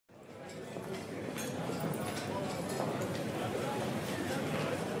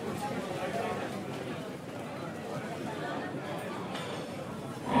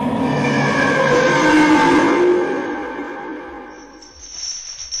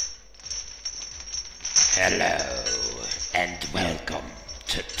Hello, and welcome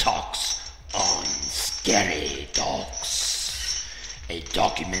to Talks on Scary Docs, a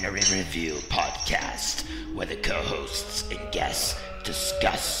documentary review podcast where the co-hosts and guests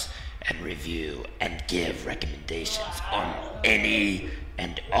discuss and review and give recommendations on any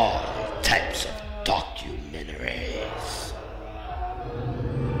and all types of documentaries.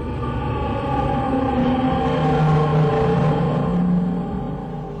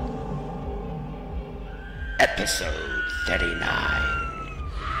 Episode 39.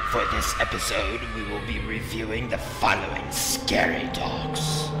 For this episode, we will be reviewing the following scary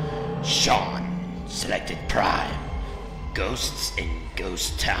docs. Sean selected Prime, Ghosts in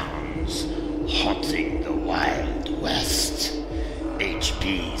Ghost Towns, Haunting the Wild West.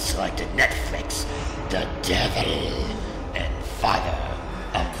 HB selected Netflix, The Devil, and Father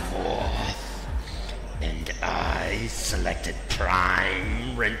Amorth. And I selected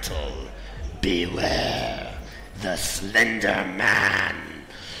Prime Rental, Beware the Slenderman.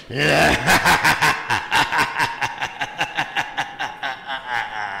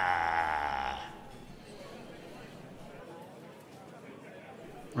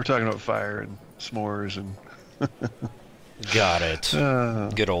 We're talking about fire and s'mores and... Got it.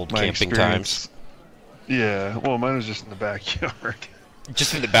 Good old camping experience. times. Yeah, well, mine was just in the backyard.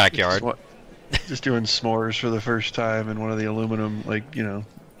 Just in the backyard. Just doing s'mores for the first time in one of the aluminum,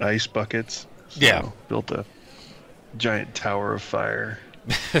 ice buckets. Yeah. Built a giant tower of fire.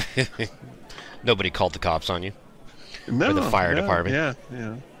 Nobody called the cops on you? No, or the fire department?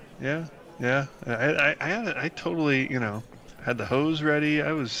 Yeah. I totally, had the hose ready.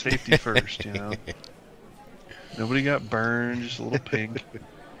 I was safety first, Nobody got burned, just a little pink.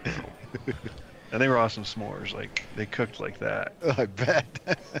 And they were awesome s'mores. Like, they cooked like that. Oh, I bet.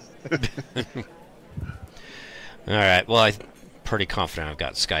 All right. Well, I'm pretty confident I've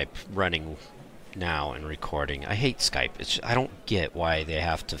got Skype running now and recording. I hate Skype. I don't get why they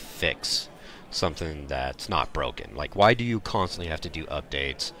have to fix something that's not broken. Like, why do you constantly have to do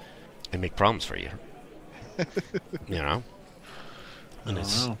updates and make problems for you? And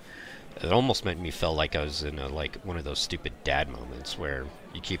it almost made me feel like I was in one of those stupid dad moments where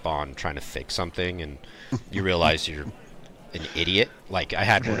you keep on trying to fix something and you realize you're an idiot. Like, I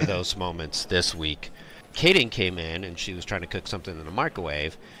had one of those moments this week. Kaden came in and she was trying to cook something in the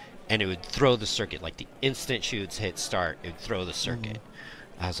microwave, and it would throw the circuit. Like, the instant she would hit start, it would throw the circuit.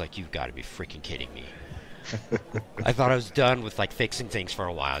 I was like, you've got to be freaking kidding me. I thought I was done with, fixing things for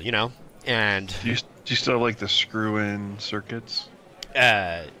a while, And... Do you still have, the screw-in circuits?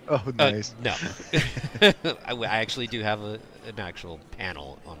 Oh, nice. No. I actually do have an actual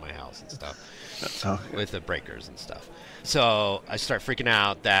panel on my house and stuff. With the breakers and stuff. So I start freaking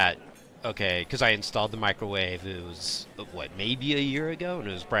out that... Okay, because I installed the microwave, it was, maybe a year ago, and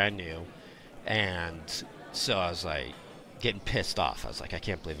it was brand new. And so I was, getting pissed off. I was like, I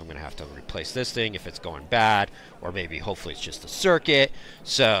can't believe I'm going to have to replace this thing if it's going bad, or maybe, hopefully, it's just a circuit.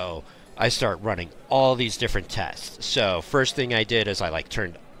 So I start running all these different tests. So first thing I did is I,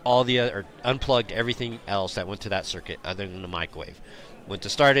 turned all the other, or unplugged everything else that went to that circuit other than the microwave. Went to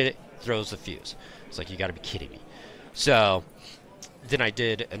start it, throws the fuse. It's like, you got to be kidding me. So... Then I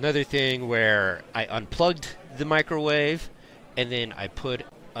did another thing where I unplugged the microwave, and then I put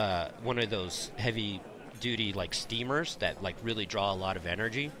one of those heavy-duty steamers that really draw a lot of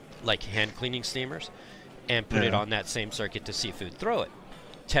energy, like hand cleaning steamers, and put it on that same circuit to see if it would throw it,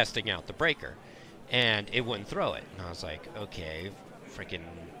 testing out the breaker, and it wouldn't throw it. And I was like, okay,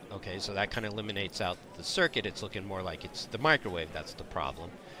 so that kind of eliminates out the circuit. It's looking more like it's the microwave that's the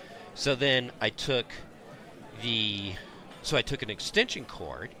problem. So then I took an extension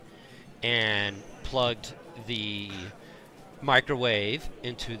cord and plugged the microwave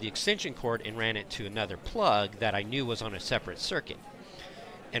into the extension cord and ran it to another plug that I knew was on a separate circuit,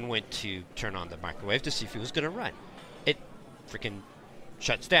 and went to turn on the microwave to see if it was going to run. It freaking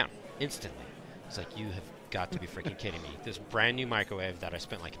shuts down instantly. It's like, you have got to be freaking kidding me. This brand new microwave that I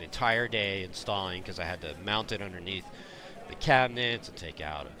spent an entire day installing because I had to mount it underneath the cabinets and take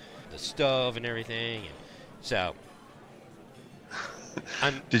out the stove and everything. And so...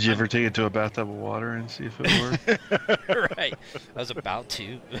 Did you ever take it to a bathtub of water and see if it worked? Right. I was about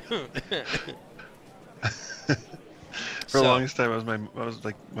to. For the longest time, it was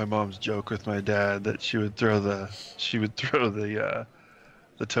my mom's joke with my dad that she would throw the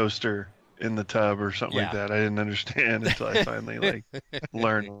toaster in the tub or something like that. I didn't understand until I finally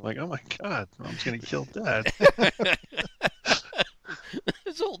learned. I'm like, oh my God, Mom's gonna kill Dad.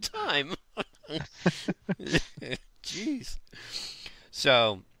 This whole time. Jeez.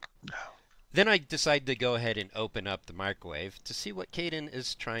 So Then I decide to go ahead and open up the microwave to see what Kaden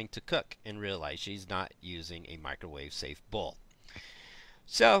is trying to cook and realize she's not using a microwave-safe bowl.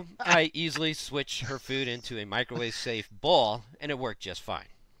 So I easily switch her food into a microwave-safe bowl, and it worked just fine.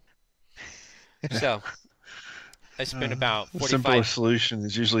 So I spent about 45... simplest solution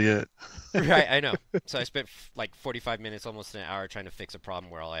is usually it. Right, I know. So I spent like 45 minutes, almost an hour, trying to fix a problem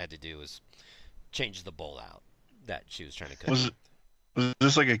where all I had to do was change the bowl out that she was trying to cook. Was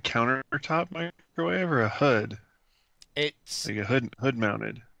this like a countertop microwave or a hood? It's like a hood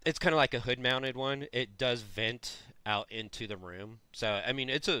mounted. It's kind of like a hood mounted one. It does vent out into the room. So I mean,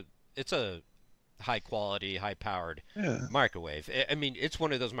 it's a high quality, high powered microwave. I mean, it's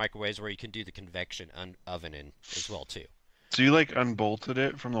one of those microwaves where you can do the convection oven in as well too. So you like unbolted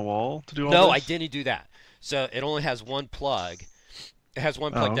it from the wall to do all this? No, I didn't do that. So it only has one plug. It has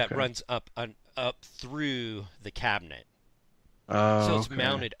one plug that runs up through the cabinet. So it's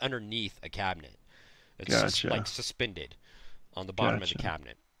mounted underneath a cabinet. It's just like suspended on the bottom of the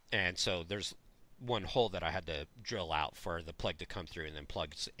cabinet. And so there's one hole that I had to drill out for the plug to come through and then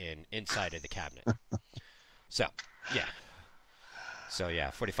plugs in inside of the cabinet. So, yeah. So,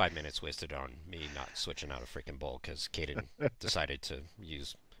 yeah, 45 minutes wasted on me not switching out a freaking bowl because Kaden decided to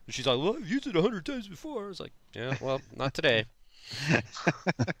use... She's like, well, I've used it 100 times before. I was like, yeah, well, not today.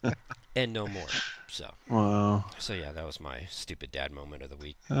 And no more. So, wow. So yeah, that was my stupid dad moment of the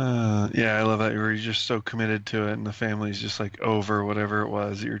week. Yeah, I love that you're just so committed to it, and the family's just like over whatever it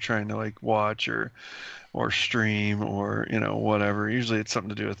was that you're trying to like watch or stream or whatever. Usually it's something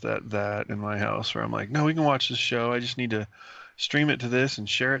to do with that in my house where I'm like, no, we can watch this show. I just need to stream it to this and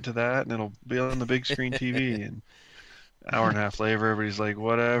share it to that, and it'll be on the big screen TV. And hour and a half later, everybody's like,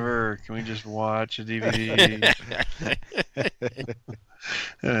 whatever. Can we just watch a DVD?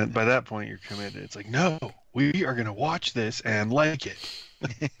 And by that point, you're committed. It's like, no, we are going to watch this and like it.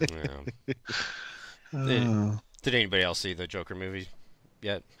 Did anybody else see the Joker movie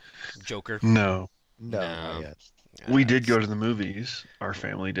yet? Joker? No. Not yet. We did go to the movies. Our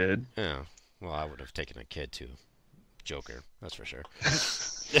family did. Yeah. Well, I would have taken a kid to Joker. That's for sure.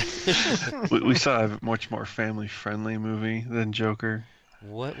 We saw a much more family-friendly movie than Joker.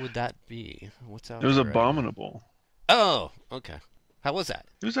 What would that be? What's out? It was Abominable. Oh, okay. How was that?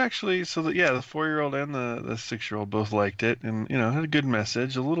 It was actually the 4-year-old and the 6-year-old both liked it, and had a good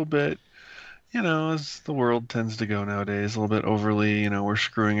message. A little bit, as the world tends to go nowadays, a little bit overly. We're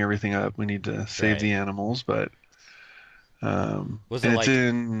screwing everything up. We need to save the animals, but was it it's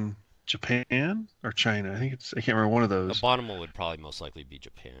in Japan or China? I can't remember one of those. Abominable would probably most likely be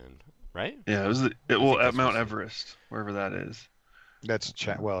Japan, right? Yeah, it was at Mount Everest, wherever that is. That's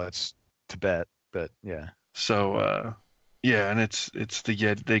it's Tibet, but yeah. So. Yeah, and it's the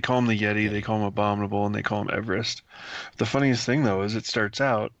Yeti. They call him the Yeti. They call him Abominable, and they call him Everest. The funniest thing though is it starts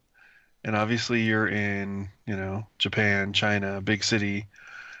out, and obviously you're in Japan, China, big city,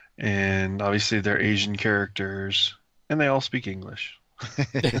 and obviously they're Asian characters, and they all speak English.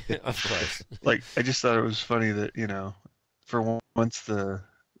 Of course. Like I just thought it was funny that for once the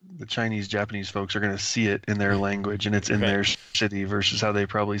Chinese, Japanese folks are going to see it in their language, and it's in their city versus how they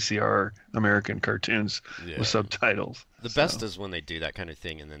probably see our American cartoons with subtitles. The best is when they do that kind of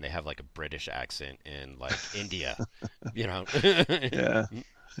thing, and then they have like a British accent in like India, Yeah.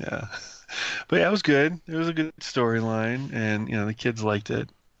 But yeah, it was good. It was a good storyline, and the kids liked it,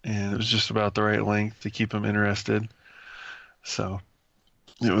 and it was just about the right length to keep them interested. So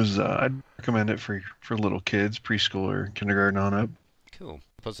it was. I'd recommend it for little kids, preschool or kindergarten on up. Cool.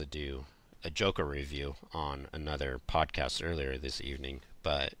 I'm supposed to do a Joker review on another podcast earlier this evening,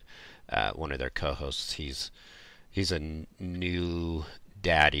 but one of their co-hosts, he's a new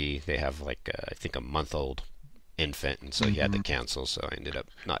daddy. They have like I think a month-old infant, and so he had to cancel. So I ended up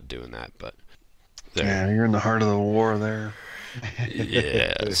not doing that. But yeah, you're in the heart of the war there.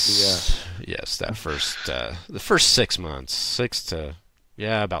 Yes, yes. That the first 6 months,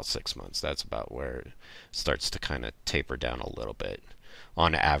 about 6 months. That's about where it starts to kind of taper down a little bit.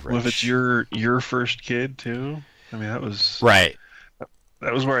 On average. Well, if it's your first kid too, I mean that was right.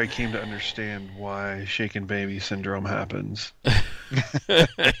 That was where I came to understand why shaken baby syndrome happens.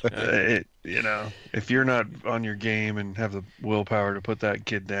 If you're not on your game and have the willpower to put that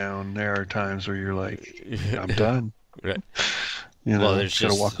kid down, there are times where you're like, I'm done. Right. There's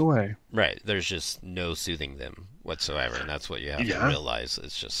just walk away. Right. There's just no soothing them whatsoever, and that's what you have to realize.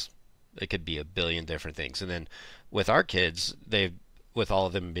 It could be a billion different things, and then with our kids, with all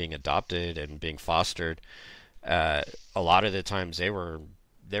of them being adopted and being fostered, a lot of the times they were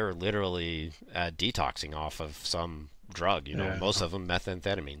literally detoxing off of some drug, Yeah. most of them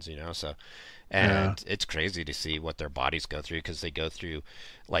methamphetamines, so. And it's crazy to see what their bodies go through, because they go through,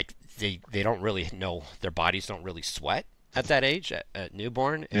 like, they don't really know, their bodies don't really sweat at that age, at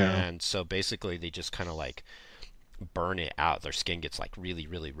newborn. And so basically they just kind of like burn it out. Their skin gets like really,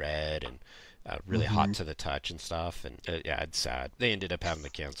 really red and really hot to the touch and stuff. And yeah, it's sad. They ended up having to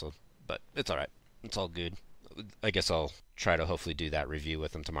cancel, but it's all right. It's all good. I guess I'll try to hopefully do that review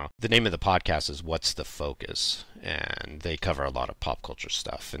with them tomorrow. The name of the podcast is What's the Focus? And they cover a lot of pop culture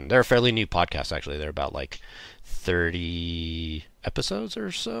stuff. And they're a fairly new podcast, actually. They're about like 30 episodes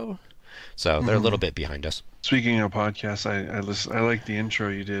or so. So they're a little bit behind us. Speaking of podcasts, I like the intro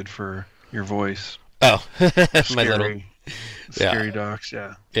you did for your voice. Oh, my little scary docs,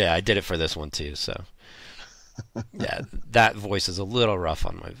 yeah. Yeah, I did it for this one too. So yeah, that voice is a little rough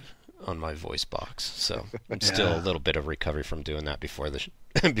on my voice box. So I'm still a little bit of recovery from doing that before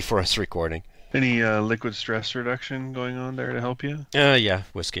before us recording. Any liquid stress reduction going on there to help you? Yeah,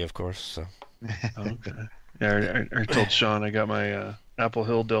 whiskey, of course. So. Okay. Yeah, I told Sean I got my Apple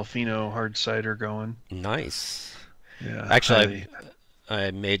Hill Delfino hard cider going. Nice. Yeah. Actually,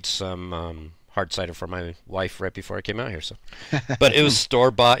 I made some hard cider for my wife right before I came out here. So, but it was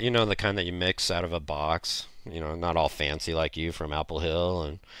store bought. The kind that you mix out of a box. Not all fancy like you from Apple Hill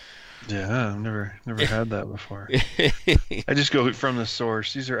and. Yeah, I've never had that before. I just go from the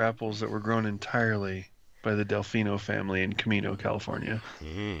source. These are apples that were grown entirely by the Delfino family in Camino, California.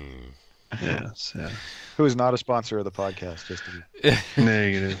 Yes, yeah. Who is not a sponsor of the podcast, just to be...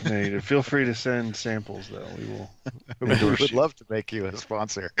 Negative. Feel free to send samples, though. We would love to make you a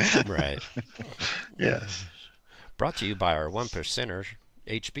sponsor. Right. Yes. Brought to you by our 1%er,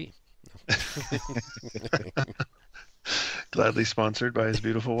 HB. Gladly sponsored by his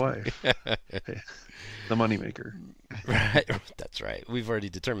beautiful wife. Hey, the moneymaker. Right. That's right. We've already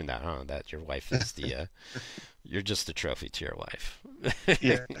determined that, huh? That your wife is the... you're just a trophy to your wife.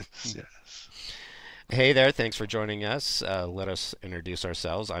 Yes. Hey there, thanks for joining us. Let us introduce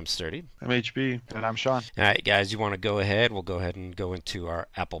ourselves. I'm Sturdy. I'm HB. And I'm Sean. All right, guys, you want to go ahead? We'll go ahead and go into our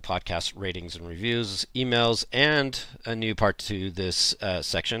Apple Podcast ratings and reviews, emails, and a new part to this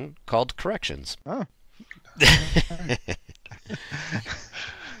section called Corrections. Oh.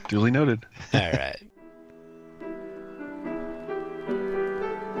 Duly noted. All right.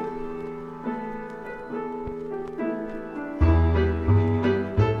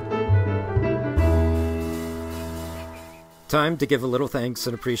 Time to give a little thanks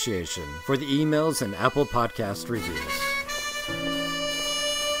and appreciation for the emails and Apple Podcast reviews.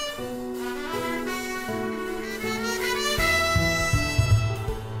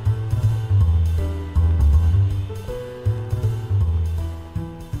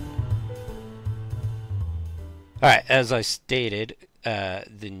 All right, as I stated,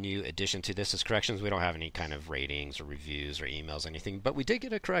 the new addition to this is corrections. We don't have any kind of ratings or reviews or emails or anything, but we did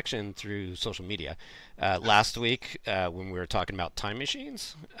get a correction through social media. Last week, when we were talking about time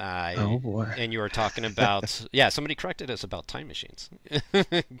machines, oh boy. And you were talking about, somebody corrected us about time machines.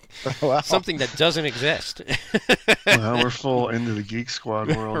 Wow. Something that doesn't exist. Well, we're full into the Geek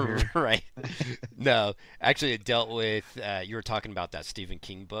Squad world here. Right. No, actually it dealt with, you were talking about that Stephen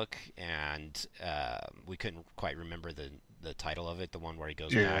King book, and we couldn't quite remember the title of it, the one where he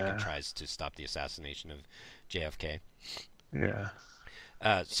goes back and tries to stop the assassination of JFK. Yeah.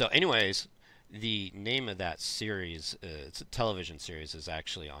 So anyways, the name of that series, it's a television series, is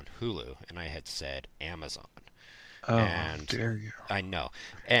actually on Hulu, and I had said Amazon. Oh, and dare you. I know.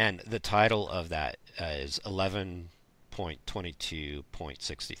 And the title of that is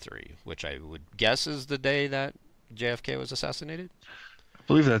 11.22.63, which I would guess is the day that JFK was assassinated. I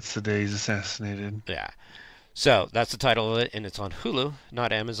believe that's the day he's assassinated. Yeah. So that's the title of it, and it's on Hulu,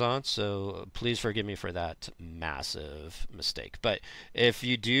 not Amazon, so please forgive me for that massive mistake. But if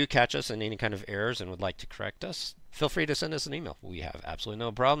you do catch us in any kind of errors and would like to correct us, feel free to send us an email. We have absolutely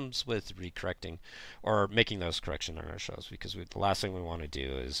no problems with recorrecting or making those corrections on our shows, because the last thing we want to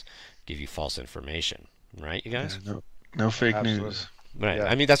do is give you false information. Right, you guys? Yeah, no fake Absolutely. news. Right. Yeah.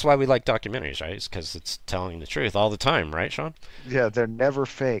 I mean, that's why we like documentaries, right? It's because it's telling the truth all the time, right, Sean? Yeah, they're never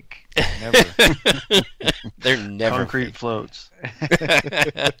fake. Never. They're never Concrete fake. floats.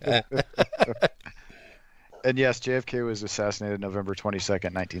 And yes, JFK was assassinated November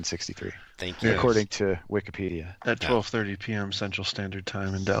 22nd, 1963, Thank you. Yes. according to Wikipedia. At 12:30 p.m. Central Standard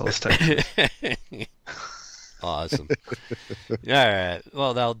Time in Dallas, Texas. Awesome. All right.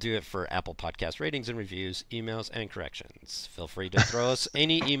 Well, that'll do it for Apple Podcast ratings and reviews, emails, and corrections. Feel free to throw us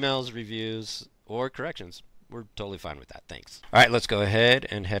any emails, reviews, or corrections. We're totally fine with that. Thanks. All right, let's go ahead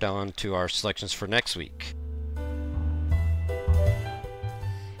and head on to our selections for next week.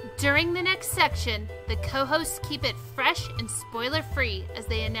 During the next section, the co-hosts keep it fresh and spoiler-free as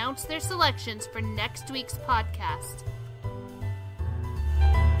they announce their selections for next week's podcast.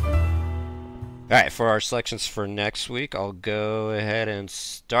 All right, for our selections for next week, I'll go ahead and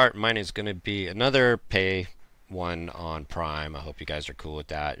start. Mine is going to be another pay one on Prime. I hope you guys are cool with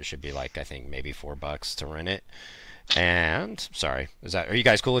that. It should be like, I think, maybe $4 to rent it. And, sorry, are you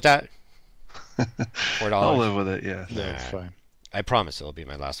guys cool with that? $4? I'll live with it, yeah. That's fine. I promise it'll be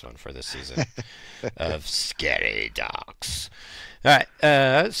my last one for this season of Scary Docs. All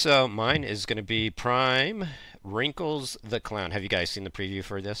right, so mine is going to be Prime, Wrinkles the Clown. Have you guys seen the preview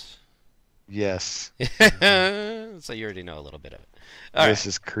for this? Yes. So you already know a little bit of it. This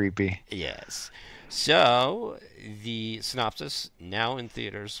is creepy. Yes. So, the synopsis, now in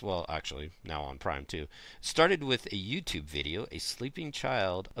theaters, well, actually, now on Prime too, started with a YouTube video, a sleeping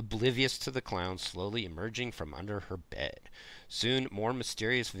child, oblivious to the clown, slowly emerging from under her bed. Soon, more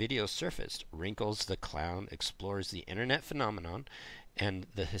mysterious videos surfaced. Wrinkles the Clown explores the internet phenomenon and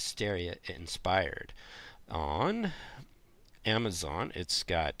the hysteria it inspired. On Amazon, it's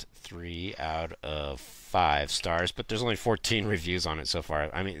got 3 out of 5 stars, but there's only 14 reviews on it so far.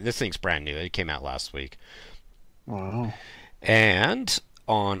 I mean, this thing's brand new. It came out last week. Wow. And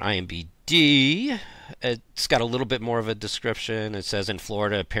on IMDb, it's got a little bit more of a description. It says, in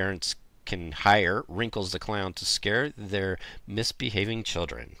Florida, parents can hire Wrinkles the Clown to scare their misbehaving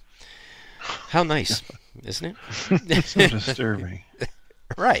children. How nice, isn't it? So disturbing.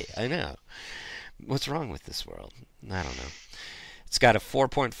 Right, I know. What's wrong with this world? I don't know. It's got a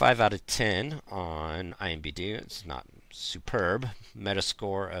 4.5 out of 10 on IMDb. It's not superb.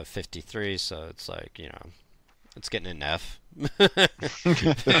 Metascore of 53, so it's like, it's getting an F.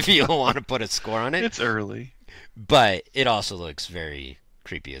 If you don't want to put a score on it. It's early. But it also looks very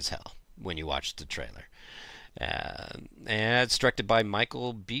creepy as hell when you watch the trailer. And it's directed by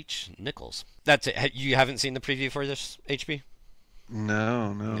Michael Beach Nichols. That's it. You haven't seen the preview for this, HB?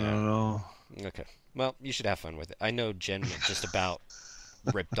 No, not at all. Okay. Well, you should have fun with it. I know Jen just about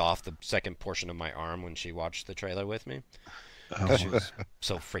ripped off the second portion of my arm when she watched the trailer with me. Oh, She was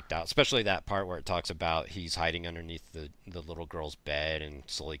so freaked out, especially that part where it talks about he's hiding underneath the little girl's bed and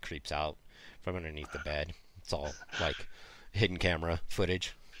slowly creeps out from underneath the bed. It's all like hidden camera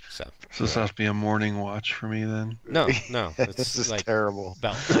footage. So this has to be a morning watch for me then. No, it's This is like terrible.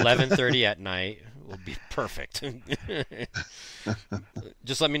 about 11:30 at night will be perfect.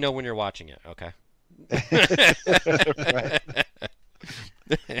 Just let me know when you're watching it, okay?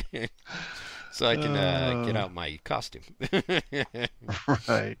 So I can get out my costume.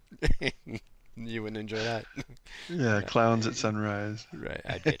 Right. You wouldn't enjoy that? Yeah, clowns at sunrise. Right,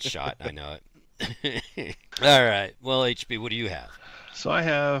 I'd get shot. I know it. All right. Well, HB, what do you have? So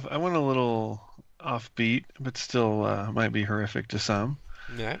I went a little offbeat, but still might be horrific to some.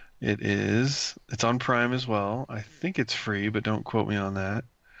 Yeah. It's on Prime as well. I think it's free, but don't quote me on that.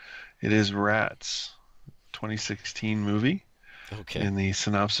 It is Rats, 2016 movie. Okay. And the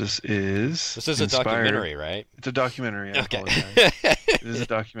synopsis is... This is a documentary, right? It's a documentary. I Okay. apologize. It is a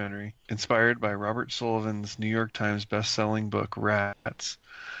documentary. Inspired by Robert Sullivan's New York Times best-selling book, Rats,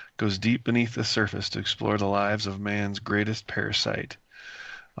 goes deep beneath the surface to explore the lives of man's greatest parasite.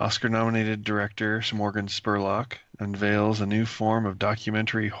 Oscar-nominated director Morgan Spurlock unveils a new form of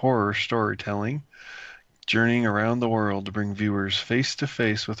documentary horror storytelling, journeying around the world to bring viewers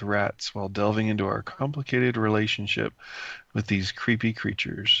face-to-face with rats while delving into our complicated relationship with these creepy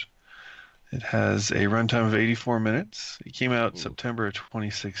creatures. It has a runtime of 84 minutes. It came out September of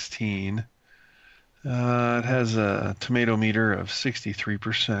 2016. It has a tomato meter of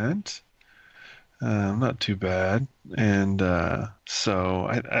 63%. Not too bad. And so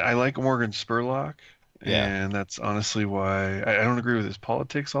I like Morgan Spurlock. Yeah. And that's honestly why I don't agree with his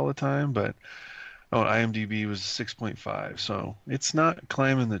politics all the time, but IMDb was 6.5, so it's not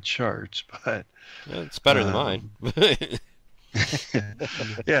climbing the charts, but Yeah, it's better than mine.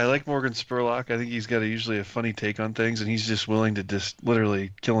 yeah, I like Morgan Spurlock. I think he's got usually a funny take on things, and he's just willing to just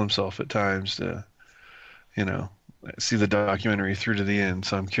literally kill himself at times to, see the documentary through to the end.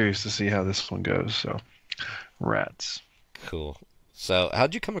 So I'm curious to see how this one goes. So, Rats. Cool. So,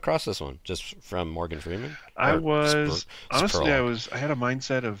 how'd you come across this one? Just from Morgan Freeman? I had a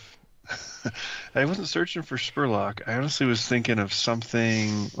mindset of I wasn't searching for Spurlock. I honestly was thinking of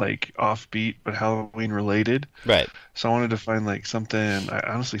something like offbeat but Halloween related. Right. So I wanted to find like something. I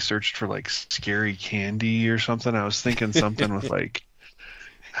honestly searched for like scary candy or something. I was thinking something with like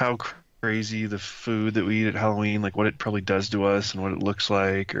how crazy the food that we eat at Halloween, like what it probably does to us and what it looks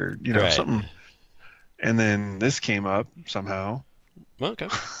like, or Right. something. And then this came up somehow. Okay.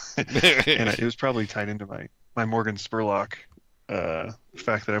 And it was probably tied into my Morgan Spurlock the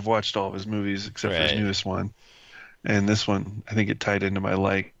fact that I've watched all of his movies except for his Right. newest one. And this one, I think it tied into my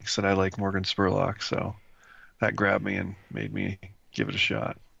likes, and I like Morgan Spurlock, so that grabbed me and made me give it a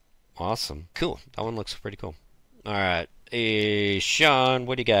shot. Awesome. Cool. That one looks pretty cool. All right. Hey, Sean,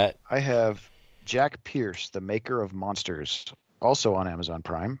 what do you got? I have Jack Pierce, the maker of Monsters, also on Amazon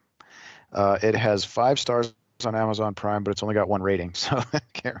Prime. It has 5 stars on Amazon Prime, but it's only got 1 rating, so I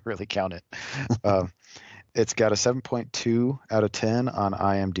can't really count it. It's got a 7.2 out of 10 on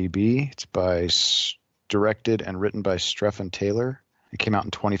IMDb. It's directed and written by Stephen Taylor. It came out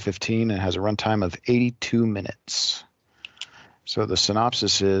in 2015 and has a runtime of 82 minutes. So the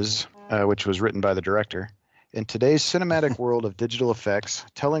synopsis is, which was written by the director, in today's cinematic world of digital effects,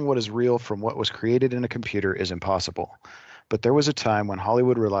 telling what is real from what was created in a computer is impossible. But there was a time when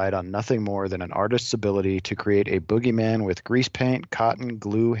Hollywood relied on nothing more than an artist's ability to create a boogeyman with grease paint, cotton,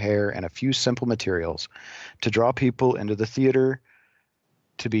 glue, hair, and a few simple materials to draw people into the theater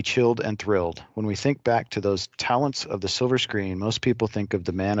to be chilled and thrilled. When we think back to those talents of the silver screen, most people think of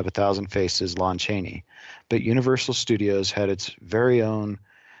the man of 1,000 faces, Lon Chaney. But Universal Studios had its very own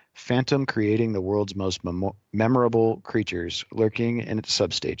phantom creating the world's most memorable creatures lurking in its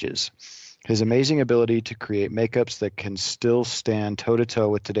substages. His amazing ability to create makeups that can still stand toe-to-toe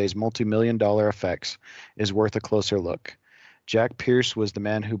with today's multi-million-dollar effects is worth a closer look. Jack Pierce was the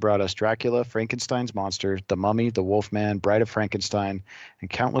man who brought us Dracula, Frankenstein's monster, the Mummy, the Wolfman, Bride of Frankenstein, and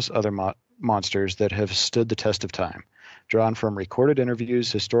countless other monsters that have stood the test of time. Drawn from recorded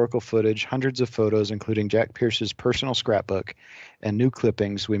interviews, historical footage, hundreds of photos, including Jack Pierce's personal scrapbook, and new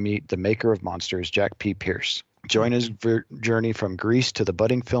clippings, we meet the maker of monsters, Jack P. Pierce. Join his journey from Greece to the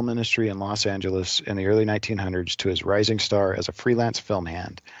budding film industry in Los Angeles in the early 1900s to his rising star as a freelance film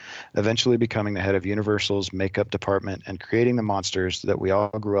hand, eventually becoming the head of Universal's makeup department and creating the monsters that we all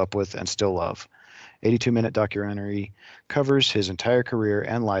grew up with and still love. 82-minute documentary covers his entire career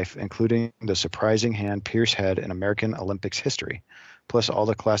and life, including the surprising hand Pierce had in American Olympics history, plus all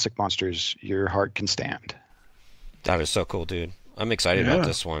the classic monsters your heart can stand. That is so cool, dude. I'm excited about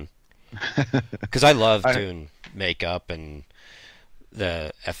this one. Because I love doing makeup and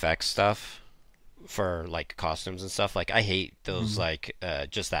the FX stuff for like costumes and stuff. Like I hate those like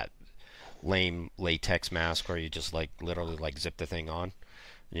just that lame latex mask where you just like literally like zip the thing on.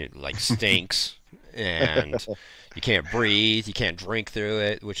 It like stinks and you can't breathe, you can't drink through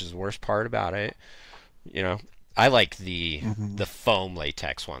it, which is the worst part about it. You know, I like the foam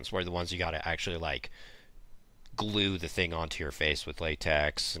latex ones, where the ones you got to actually like glue the thing onto your face with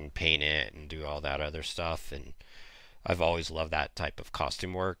latex and paint it and do all that other stuff. And I've always loved that type of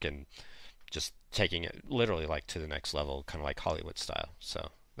costume work and just taking it literally like to the next level, kind of like Hollywood style. So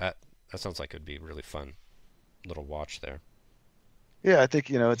that sounds like it would be a really fun little watch there. Yeah, I think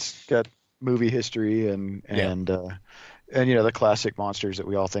it's got movie history and the classic monsters that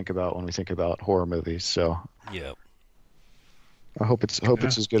we all think about when we think about horror movies. So yeah, I hope it's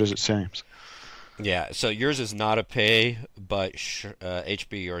as good as it seems. Yeah, so yours is not a pay, but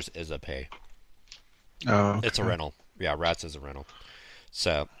HB yours is a pay. Oh, okay. It's a rental. Yeah, Rats is a rental.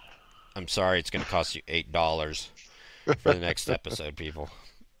 So I'm sorry, it's going to cost you $8 for the next episode, people.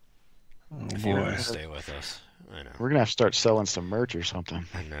 If you want to stay with us. I know. We're going to have to start selling some merch or something.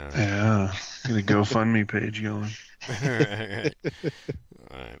 I know. Yeah, get a GoFundMe page going.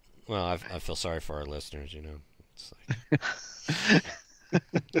 All right. Well, I feel sorry for our listeners,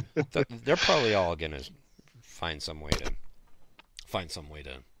 It's like... They're probably all going to find some way to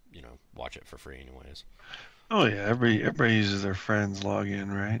watch it for free anyways. Oh yeah, everybody uses their friends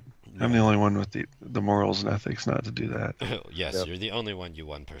login, right? Yeah. I'm the only one with the morals and ethics not to do that. Yes, yep. You're the only one, you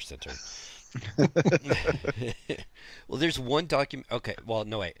 1%er. Well, there's one document. Okay, well,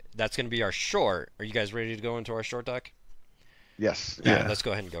 no, wait. That's going to be our short. Are you guys ready to go into our short doc? Yes. Yeah. Let's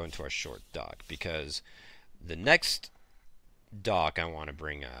go ahead and go into our short doc, because the next doc I want to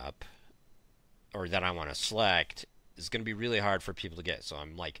bring up, or that I want to select, is going to be really hard for people to get. So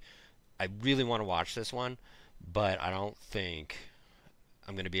I'm like, I really want to watch this one, but I don't think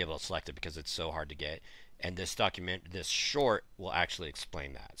I'm going to be able to select it because it's so hard to get. And this short will actually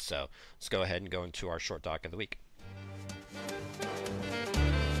explain that. So let's go ahead and go into our short doc of the week.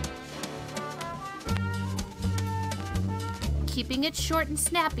 Keeping it short and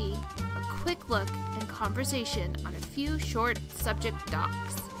snappy, a quick look and conversation on a few short subject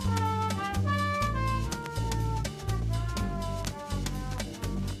docs.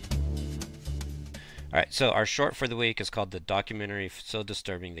 All right, so our short for the week is called The Documentary So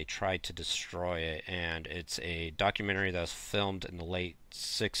Disturbing They Tried to Destroy It, and it's a documentary that was filmed in the late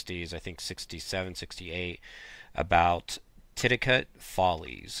 60s, I think 67, 68, about Titicut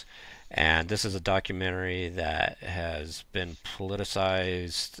Follies. And this is a documentary that has been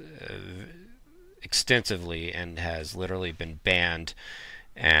politicized extensively and has literally been banned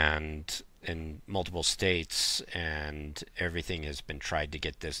and in multiple states, and everything has been tried to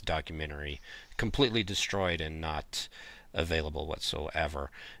get this documentary completely destroyed and not available whatsoever.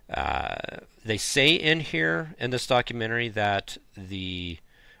 They say in here in this documentary that in the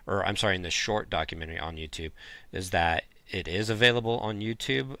short documentary on YouTube, is that it is available on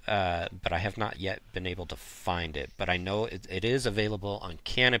YouTube, but I have not yet been able to find it. But I know it is available on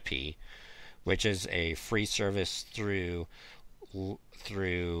Canopy, which is a free service through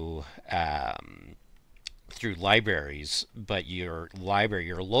libraries, but your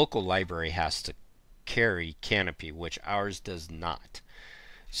local library has to carry Canopy, which ours does not.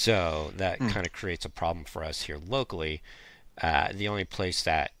 So that kind of creates a problem for us here locally. The only place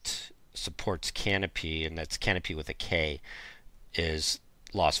that supports Canopy, and that's Canopy with a K, is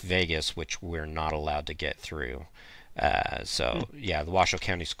Las Vegas, which we're not allowed to get through. The Washoe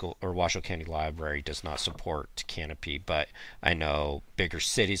County School or Washoe County Library does not support Canopy, but I know bigger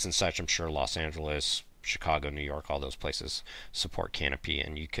cities and such, I'm sure Los Angeles, Chicago, New York, all those places support Canopy,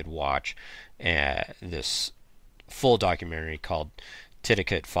 and you could watch this full documentary called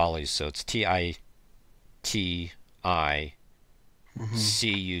Titicut Follies. So it's TITICUT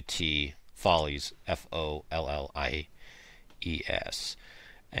Follies, FOLLIES.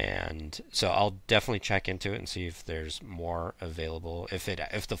 And so I'll definitely check into it and see if there's more available, if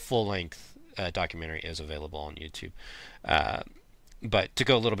the full length documentary is available on YouTube. But to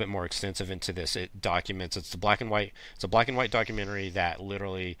go a little bit more extensive into this, it's a black and white documentary that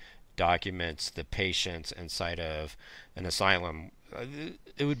literally documents the patients inside of an asylum.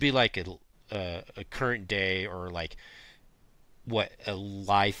 It would be like a current day, or like what a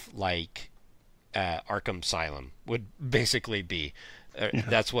life like Arkham Asylum would basically be.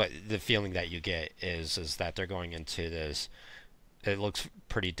 That's what the feeling that you get is that they're going into this. It looks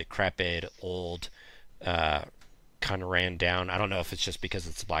pretty decrepit, old, kind of ran down. I don't know if it's just because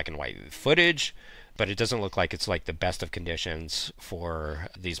it's black and white footage, but it doesn't look like it's like the best of conditions for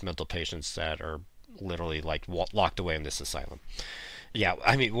these mental patients that are literally like locked away in this asylum. Yeah,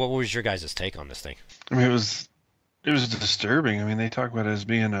 I mean, what was your guys' take on this thing? I mean, it was disturbing. I mean, they talk about it as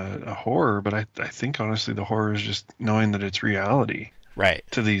being a horror, but I think honestly the horror is just knowing that it's reality. Right.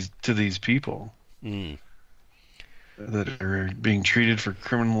 To these people that are being treated for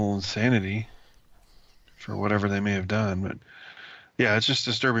criminal insanity for whatever they may have done. But yeah, it's just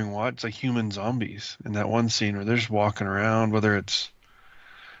disturbing. It's like human zombies in that one scene where they're just walking around, whether it's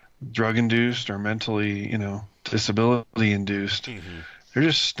drug induced or mentally, disability induced. Mm-hmm. They're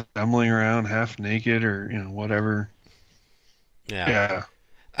just stumbling around half naked or whatever. Yeah.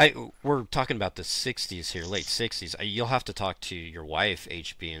 We're talking about the 60s here, late 60s. You'll have to talk to your wife,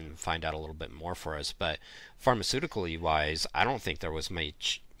 HB, and find out a little bit more for us. But pharmaceutically wise, I don't think there was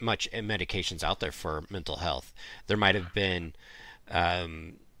much medications out there for mental health. There might have been, I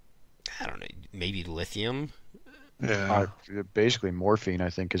don't know, maybe lithium. Yeah. Basically morphine, I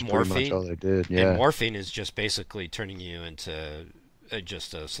think, is pretty much all they did. Yeah. And morphine is just basically turning you into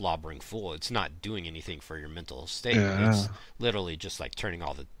just a slobbering fool. It's not doing anything for your mental state. Yeah. It's literally just like turning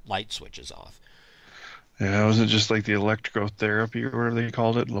all the light switches off. Yeah, wasn't it just like the electrotherapy or whatever they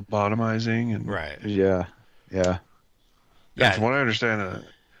called it, lobotomizing? And right. Yeah. From what I understand, I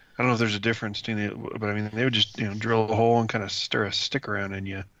don't know if there's a difference between it, but I mean, they would just drill a hole and kind of stir a stick around in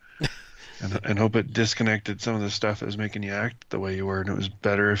you. And hope it disconnected some of the stuff that was making you act the way you were, and it was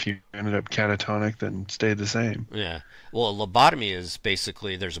better if you ended up catatonic than stayed the same. Yeah. Well, a lobotomy is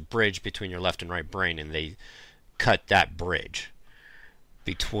basically there's a bridge between your left and right brain, and they cut that bridge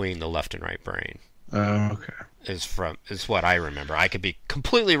between the left and right brain. Oh, okay. Is what I remember. I could be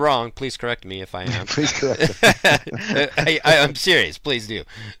completely wrong. Please correct me if I am. Please correct me. I'm serious. Please do.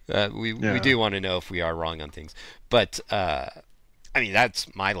 We do want to know if we are wrong on things, but. I mean,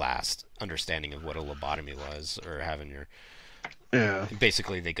 that's my last understanding of what a lobotomy was, or having your... Yeah.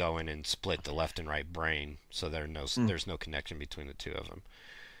 Basically, they go in and split the left and right brain, so there's no connection between the two of them.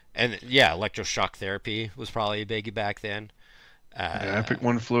 And, yeah, electroshock therapy was probably a biggie back then. I picked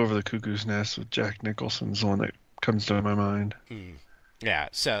One Flew Over the Cuckoo's Nest with Jack Nicholson's the one that comes to my mind. Yeah,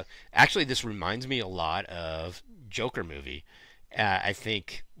 so, actually, this reminds me a lot of Joker movie. I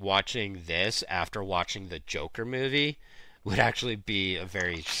think watching this after watching the Joker movie... would actually be a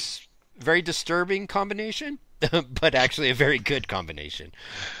very, very disturbing combination, but actually a very good combination.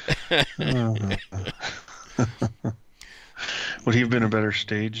 Would he have been a better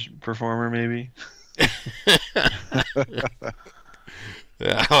stage performer, maybe?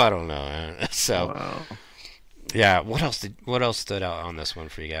 I don't know. So, wow. Yeah. What else stood out on this one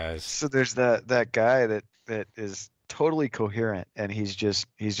for you guys? So there's that guy that is totally coherent, and he's just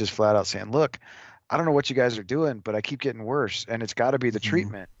flat out saying, "Look, I don't know what you guys are doing, but I keep getting worse, and it's got to be the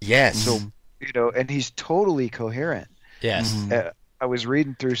treatment." Yes. So, and he's totally coherent. Yes. I was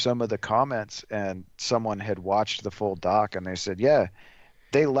reading through some of the comments, and someone had watched the full doc, and they said, "Yeah,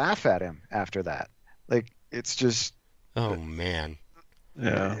 they laugh at him after that." Like, it's just. Oh man.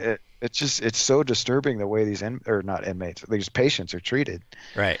 Yeah. It's so disturbing the way these not inmates, these patients are treated.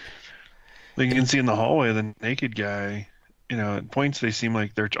 Right. Like you can see in the hallway, the naked guy, at points they seem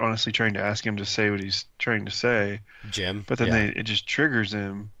like they're honestly trying to ask him to say what he's trying to say. Jim. But then it just triggers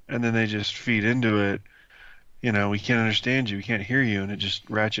him, and then they just feed into it. We can't understand you, we can't hear you, and it just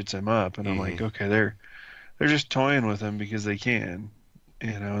ratchets him up. And I'm like, okay, they're just toying with him because they can,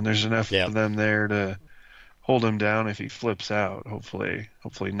 and there's enough of them there to hold him down if he flips out. Hopefully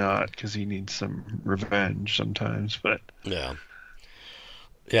not, because he needs some revenge sometimes. But yeah.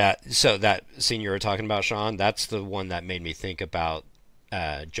 So that scene you were talking about, Sean, that's the one that made me think about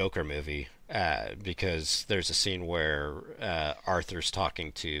Joker movie, because there's a scene where Arthur's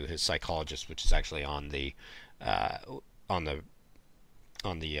talking to his psychologist, which is actually on the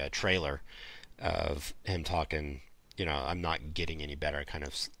trailer of him talking. I'm not getting any better. Kind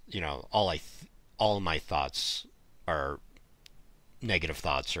of. All of my thoughts are negative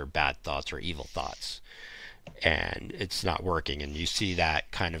thoughts or bad thoughts or evil thoughts, and it's not working. And you see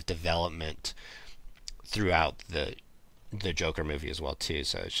that kind of development throughout the Joker movie as well too.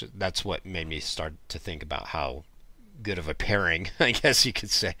 So that's what made me start to think about how good of a pairing, I guess you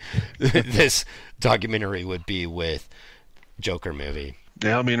could say, this documentary would be with Joker movie.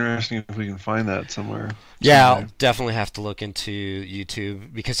 Yeah, it'll be interesting if we can find that somewhere. Yeah, I'll definitely have to look into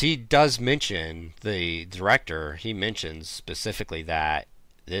YouTube, because he does mention, the director, he mentions specifically that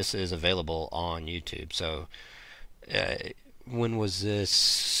this is available on YouTube. So when was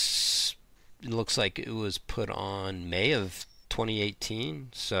this? It looks like it was put on May of 2018,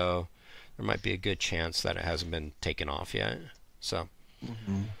 so there might be a good chance that it hasn't been taken off yet. So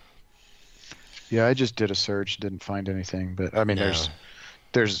yeah, I just did a search, didn't find anything, but I mean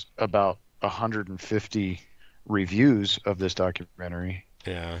there's about 150 reviews of this documentary.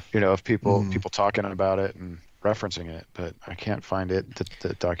 Yeah. Of people talking about it and referencing it, but I can't find it,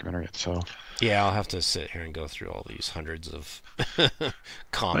 the documentary itself. Yeah, I'll have to sit here and go through all these hundreds of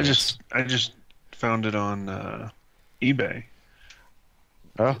comments. I just found it on eBay.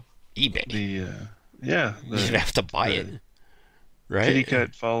 Oh, eBay. You'd have to buy it, right? Kitty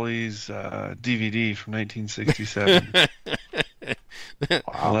Cat Follies DVD from 1967.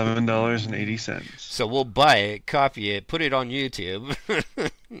 $11.80. So we'll buy it, copy it, put it on YouTube.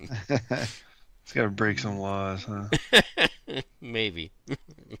 It's got to break some laws, huh? Maybe.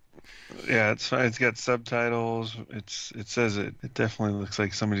 Yeah, it's fine. It's got subtitles. It says it. It definitely looks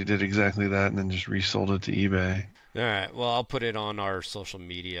like somebody did exactly that and then just resold it to eBay. All right. Well, I'll put it on our social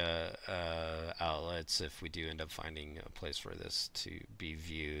media outlets if we do end up finding a place for this to be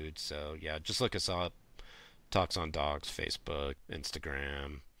viewed. So yeah, just look us up. Talks on Docs, Facebook,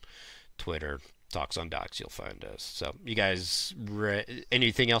 Instagram, Twitter. Talks on Docs, you'll find us. So you guys,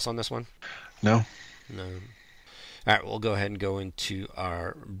 anything else on this one? No. All right, we'll go ahead and go into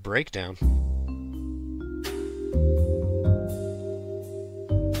our breakdown.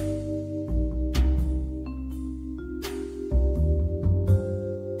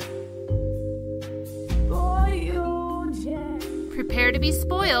 Prepare to be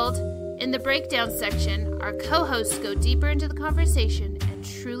spoiled. In the breakdown section, our co-hosts go deeper into the conversation and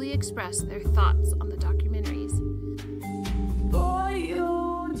truly express their thoughts on the documentaries.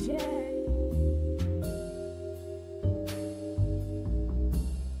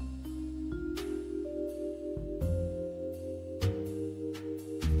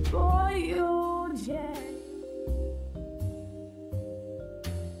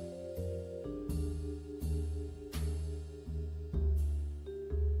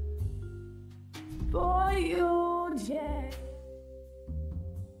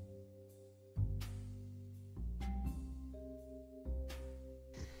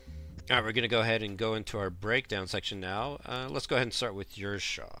 All right, we're going to go ahead and go into our breakdown section now. Let's go ahead and start with yours,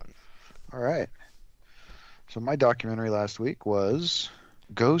 Sean. All right. So my documentary last week was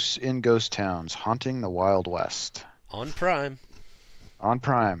Ghosts in Ghost Towns, Haunting the Wild West. On Prime. On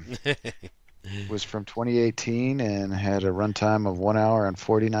Prime. It was from 2018 and had a runtime of 1 hour and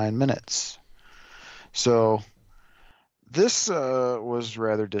 49 minutes. So this was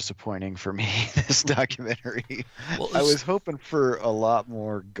rather disappointing for me, this documentary. Well, I was hoping for a lot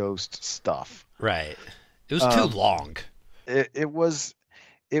more ghost stuff. Right. It was too long. It was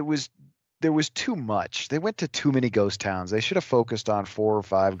there was too much. They went to too many ghost towns. They should have focused on 4 or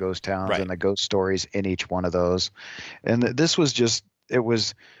 5 ghost towns and the ghost stories in each one of those. And this was just, it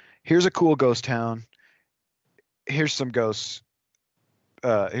was, here's a cool ghost town. Here's some ghosts.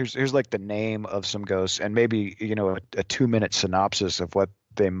 Here's like the name of some ghosts and maybe, a 2-minute synopsis of what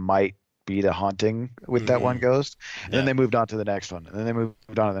they might be the haunting with that one ghost. And then they moved on to the next one. And then they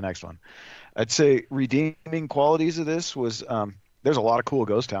moved on to the next one. I'd say redeeming qualities of this was, there's a lot of cool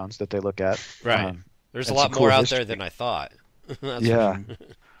ghost towns that they look at. Right. There's a lot more out there than I thought. Yeah.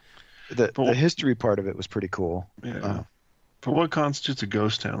 The history part of it was pretty cool. Yeah. But what constitutes a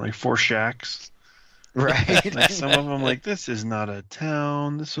ghost town? Like 4 shacks? Right. Like some of them, like, this is not a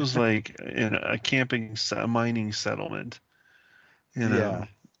town. This was like in a mining settlement.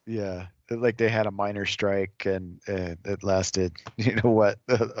 Yeah. Like they had a miner strike and it lasted,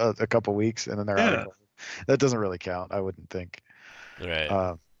 a couple weeks and then they're out of it. That doesn't really count, I wouldn't think.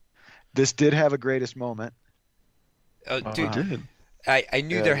 Right. This did have a greatest moment. Oh, dude, it did. I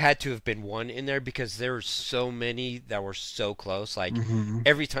knew there had to have been one in there because there were so many that were so close. Like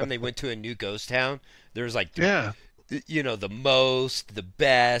every time they went to a new ghost town, there was like the most, the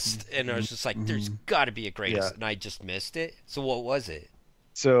best, and I was just like, there's got to be a greatest, and I just missed it. So what was it?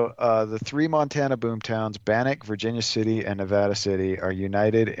 So the 3 Montana boomtowns, Bannock, Virginia City, and Nevada City, are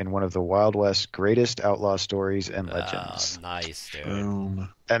united in one of the Wild West greatest outlaw stories and legends. Nice, dude. Boom.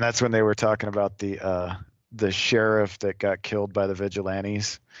 And that's when they were talking about the sheriff that got killed by the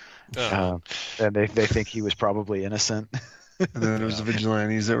vigilantes. And they think he was probably innocent. And then it was the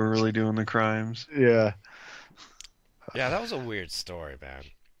vigilantes that were really doing the crimes. Yeah. Yeah, that was a weird story, man.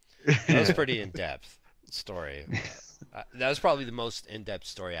 That was pretty in-depth story. That was probably the most in-depth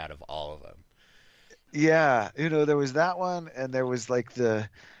story out of all of them. Yeah, there was that one, and there was like the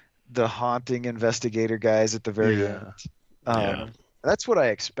haunting investigator guys at the very end. That's what I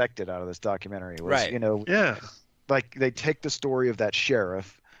expected out of this documentary. Was, like they take the story of that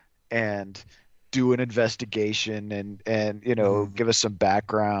sheriff and do an investigation and give us some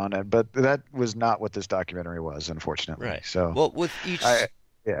background, but that was not what this documentary was, unfortunately. Right. So well, with each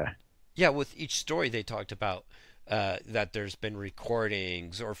with each story they talked about. That there's been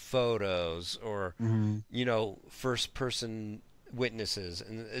recordings or photos or first person witnesses,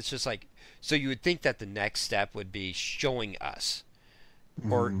 and it's just like, so you would think that the next step would be showing us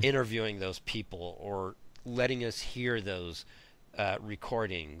or interviewing those people or letting us hear those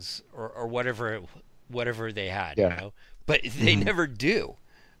recordings or whatever they had, but they never do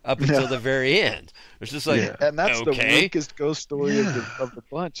up until the very end. It's just like, and that's the weakest ghost story of the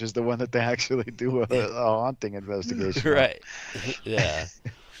bunch, is the one that they actually do a haunting investigation. Right. Yeah.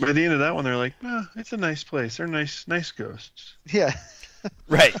 By the end of that one, they're like, it's a nice place. They're nice ghosts. Yeah.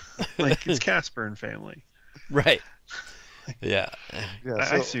 Right. Like it's Casper and family. Right. Yeah.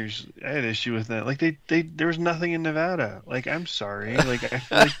 I seriously, I had issue with that. Like there was nothing in Nevada. Like, I'm sorry. Like I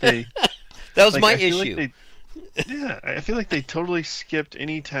feel like they. That was my issue. I feel like they totally skipped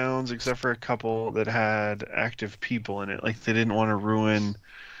any towns except for a couple that had active people in it. Like they didn't want to ruin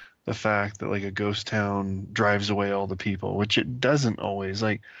the fact that like a ghost town drives away all the people, which it doesn't always.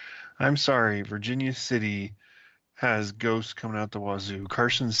 Like, I'm sorry, Virginia City has ghosts coming out the wazoo.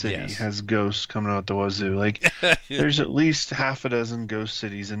 Carson City has ghosts coming out the wazoo. Like, there's at least half a dozen ghost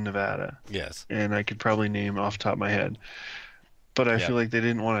cities in Nevada. Yes. And I could probably name off the top of my head. But I feel like they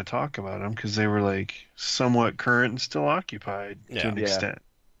didn't want to talk about them because they were like somewhat current and still occupied to an extent.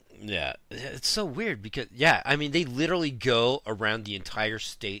 Yeah, it's so weird because they literally go around the entire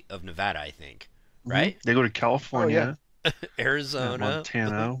state of Nevada, I think, right? They go to California, Arizona,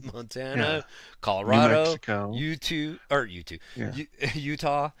 Montana, Colorado, New Mexico,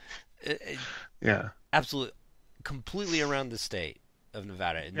 Utah. Absolutely, completely around the state of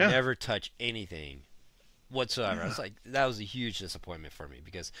Nevada and never touch anything whatsoever. It's like, that was a huge disappointment for me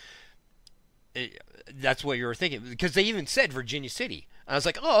because that's what you were thinking, because they even said Virginia City. I was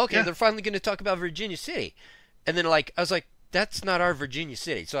like, oh, okay, they're finally going to talk about Virginia City. And then I was like, that's not our Virginia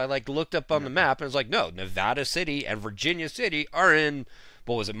City. So I looked up on the map and I was like, no, Nevada City and Virginia City are in,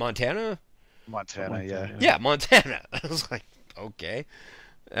 what was it, Montana? Montana. Yeah, Montana. I was like, okay.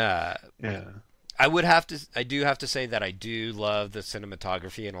 I do have to say that I do love the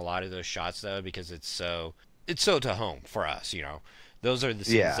cinematography in a lot of those shots, though, because it's so to home for us, Those are the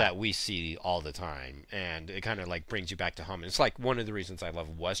scenes that we see all the time, and it kind of brings you back to home. And it's one of the reasons I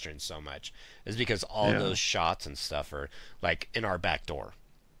love westerns so much is because all those shots and stuff are in our back door,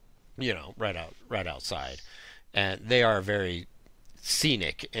 right outside, and they are very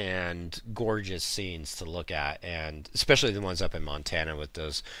scenic and gorgeous scenes to look at, and especially the ones up in Montana with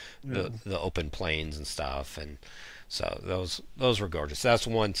those the open plains and stuff. And So those were gorgeous. That's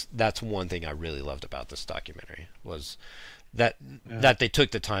one thing I really loved about this documentary was that they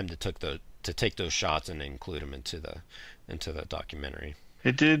took the time to take those shots and include them into the documentary.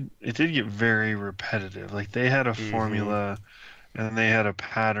 It did get very repetitive. Like they had a formula and they had a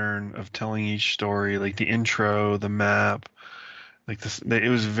pattern of telling each story, like the intro, the map, like this. It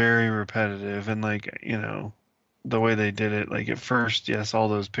was very repetitive, and like the way they did it. Like at first, yes, all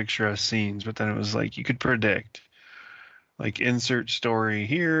those picturesque scenes, but then it was like you could predict. Like insert story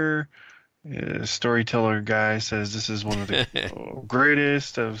here. Storyteller guy says this is one of the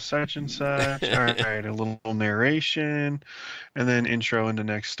greatest of such and such. All right, a little narration, and then intro into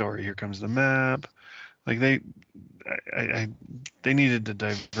next story. Here comes the map. Like they needed to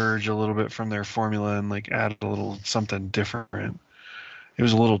diverge a little bit from their formula and like add a little something different. It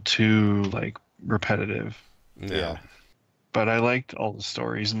was a little too like repetitive. Yeah. But I liked all the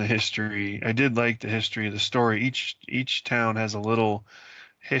stories and the history. I did like the history of the story. Each town has a little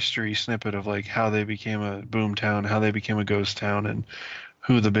history snippet of like how they became a boom town, how they became a ghost town, and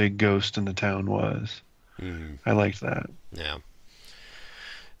who the big ghost in the town was. I liked that. Yeah.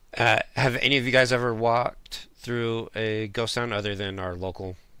 Have any of you guys ever walked through a ghost town other than our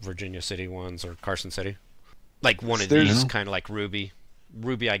local Virginia City ones or Carson City? Like one of these, kind of like Ruby.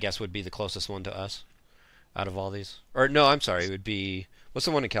 Ruby, I guess, would be the closest one to us out of all these. Or no, I'm sorry, it would be, what's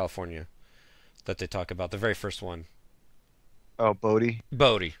the one in California that they talk about? The very first one. Oh, Bodie.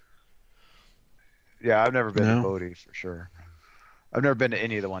 Bodie. Yeah, I've never been to Bodie for sure. I've never been to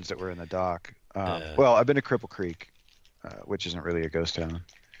any of the ones that were in the dock. Well, I've been to Cripple Creek, which isn't really a ghost town.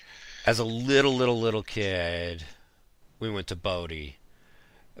 As a little kid, we went to Bodie,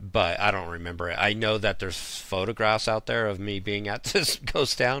 but I don't remember it. I know that there's photographs out there of me being at this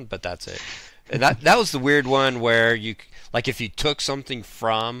ghost town, but that's it. And that was the weird one where you, like, if you took something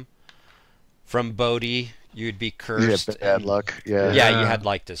from Bodie, you'd be cursed. Yeah, bad luck. Yeah. Yeah, you had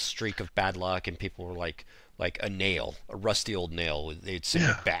like this streak of bad luck, and people were like a nail, a rusty old nail. They'd send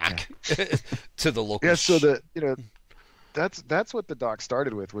it back to the local. Yeah, so that's what the doc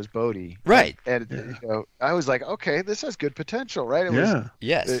started with, was Bodie. Right. And I was like, okay, this has good potential, right? It was,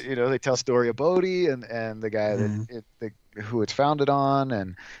 yes. They tell story of Bodie and the guy who it's founded on,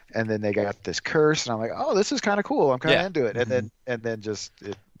 and then they got this curse, and I'm like, oh, this is kind of cool. I'm kind of into it. And then just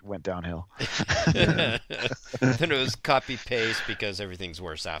it went downhill. Then it was copy paste because everything's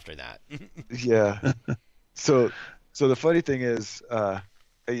worse after that. Yeah. So the funny thing is,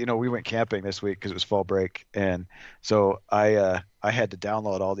 we went camping this week because it was fall break, and so I had to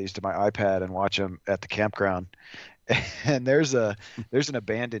download all these to my iPad and watch them at the campground. And there's an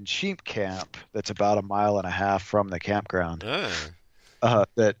abandoned sheep camp that's about 1.5 miles from the campground.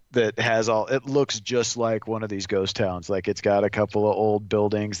 That has it looks just like one of these ghost towns. Like it's got a couple of old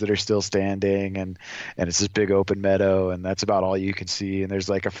buildings that are still standing, and it's this big open meadow, and that's about all you can see. And there's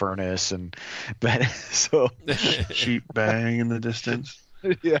like a furnace, so sheep bang in the distance.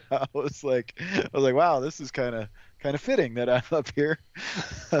 Yeah, I was like, wow, this is kind of fitting that I'm up here.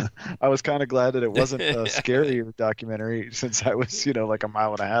 I was kind of glad that it wasn't a scary documentary, since I was, like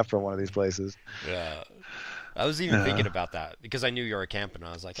 1.5 miles from one of these places. Yeah. I was even thinking about that because I knew you were camping.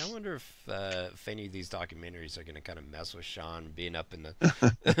 I was like, I wonder if any of these documentaries are going to kind of mess with Sean being up in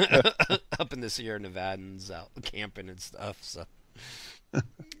the up in the Sierra Nevadans, out camping and stuff. So.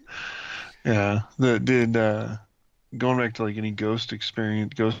 Yeah, going back to like any ghost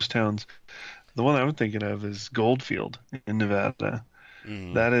towns, the one I'm thinking of is Goldfield in Nevada.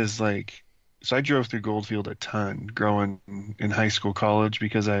 That is like, so I drove through Goldfield a ton growing in high school, college,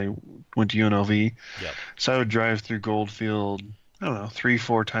 because I went to UNLV. Yep. So I would drive through Goldfield, I don't know,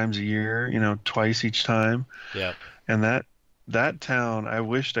 3-4 times a year, twice each time. Yeah. And that town, I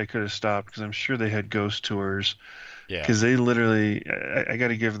wished I could have stopped, because I'm sure they had ghost tours. Yeah. Because they literally, I got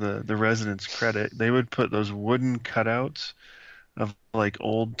to give the residents credit. They would put those wooden cutouts of like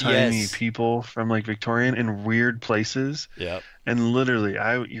old timey people from like Victorian in weird places. Yeah. And literally,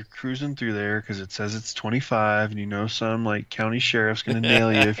 you're cruising through there because it says it's 25, and some like county sheriff's gonna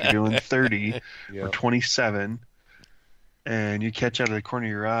nail you if you're doing 30 or 27, and you catch out of the corner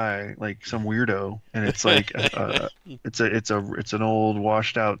of your eye like some weirdo, and it's like it's an old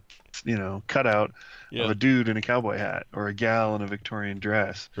washed out cutout of a dude in a cowboy hat or a gal in a Victorian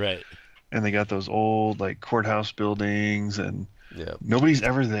dress. Right. And they got those old like courthouse buildings, and nobody's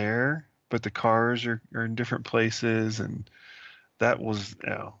ever there, but the cars are in different places, and that was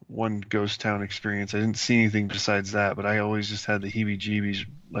one ghost town experience. I didn't see anything besides that, but I always just had the heebie-jeebies,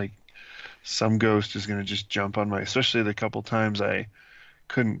 like some ghost is going to just jump on especially the couple times I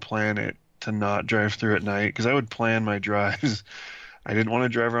couldn't plan it to not drive through at night, because I would plan my drives I didn't want to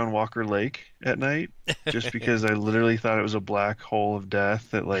drive around Walker Lake at night just because I literally thought it was a black hole of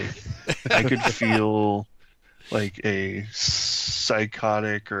death that like I could feel like a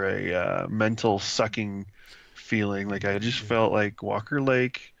psychotic or a mental sucking feeling. Like I just felt like Walker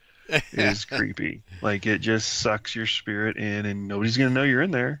Lake is creepy. Like it just sucks your spirit in and nobody's going to know you're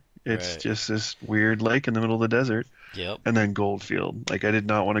in there. It's just this weird lake in the middle of the desert. Yep. And then Goldfield. Like I did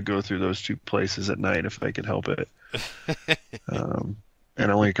not want to go through those two places at night if I could help it. And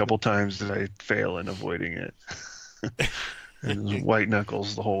only a couple times did I fail in avoiding it. It was white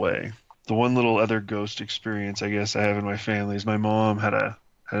knuckles the whole way. The one little other ghost experience I guess I have in my family is my mom had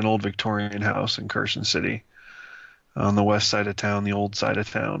an old Victorian house in Carson City on the west side of town, the old side of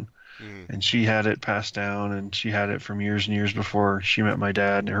town. And she had it passed down, and she had it from years and years before she met my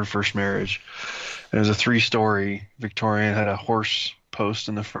dad in her first marriage. And it was a 3-story Victorian, had a horse post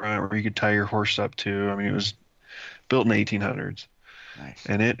in the front where you could tie your horse up to. I mean, it was built in the 1800s. Nice.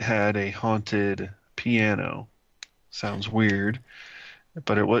 And it had a haunted piano. Sounds weird,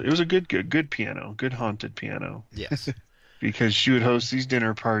 but it was a good piano, good haunted piano. Yes. Because she would host these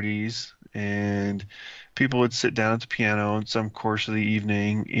dinner parties, and people would sit down at the piano in some course of the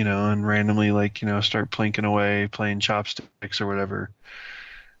evening, and randomly, start plinking away, playing chopsticks or whatever.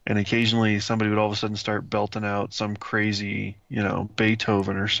 And occasionally somebody would all of a sudden start belting out some crazy,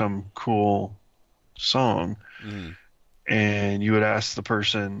 Beethoven or some cool song. And you would ask the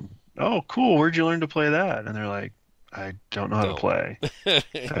person, "Oh, cool, where'd you learn to play that?" And they're like, "I don't know how to play.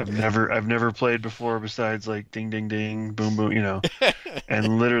 I've never played before besides like ding ding ding, boom boom,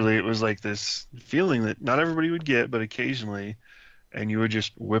 And literally it was like this feeling that not everybody would get, but occasionally, and you would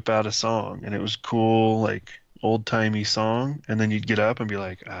just whip out a song, and it was cool, like old-timey song, and then you'd get up and be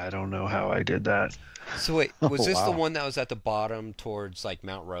like, "I don't know how I did that." So wait, was this the wow. one that was at the bottom towards like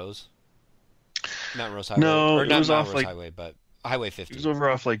Mount Rose? Mount Rose Highway? No, or it not was Mount off Rose like Highway, but Highway it 50. was over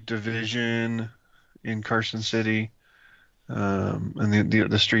off like Division in Carson City. And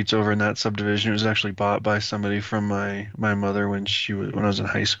the streets over in that subdivision, it was actually bought by somebody from my mother when I was in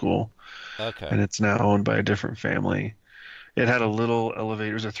high school, Okay. and it's now owned by a different family. It had a little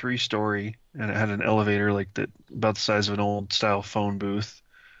elevator. It was a 3-story, and it had an elevator like that about the size of an old style phone booth.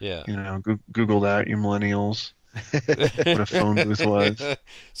 Yeah. Google that, you millennials. What a phone booth was.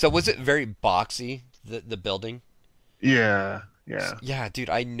 So was it very boxy, the building? Yeah. Yeah, dude,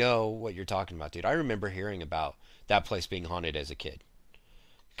 I know what you're talking about, dude. I remember hearing about that place being haunted as a kid.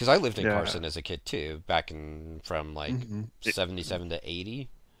 Because I lived in Carson as a kid too, from like 77 to 80.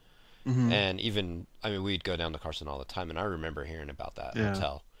 And even, I mean, we'd go down to Carson all the time, and I remember hearing about that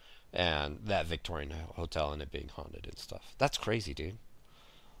hotel and that Victorian hotel and it being haunted and stuff. That's crazy, dude.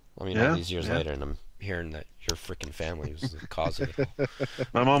 I mean, all these years later, and I'm hearing that your freaking family was the cause of it all.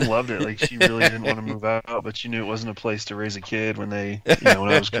 My mom loved it. Like, she really didn't want to move out, but she knew it wasn't a place to raise a kid when when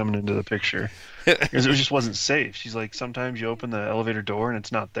I was coming into the picture. Because it just wasn't safe. She's like, sometimes you open the elevator door and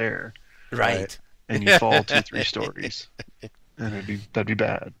it's not there. Right. And you fall 2-3 stories. And that'd be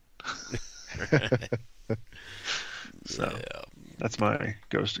bad. So, that's my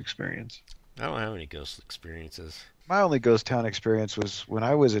ghost experience. I don't have any ghost experiences. My only ghost town experience was when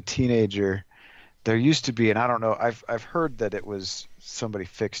I was a teenager. There used to be, and I don't know, I've heard that it was somebody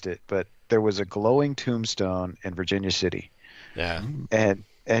fixed it, but there was a glowing tombstone in Virginia City. Yeah. And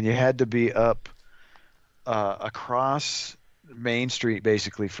you had to be up across Main Street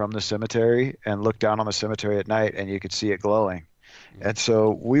basically from the cemetery and look down on the cemetery at night, and you could see it glowing. And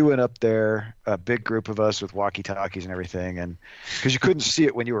so we went up there, a big group of us with walkie-talkies and everything, and because you couldn't see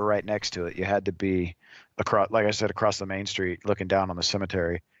it when you were right next to it, you had to be across, like I said, across the Main Street looking down on the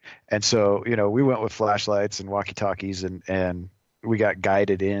cemetery. And so, we went with flashlights and walkie-talkies, and we got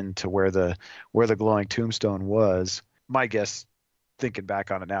guided in to where the glowing tombstone was. My guess, thinking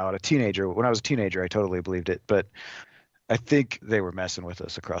back on it now, when I was a teenager, I totally believed it, but I think they were messing with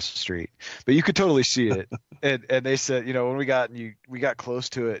us across the street. But you could totally see it. And they said, when we got close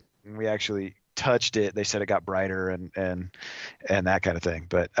to it and we actually touched it, they said it got brighter and that kind of thing.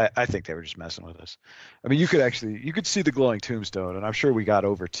 But I think they were just messing with us. I mean, you could see the glowing tombstone, and I'm sure we got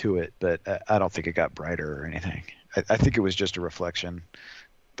over to it, but I don't think it got brighter or anything. I think it was just a reflection,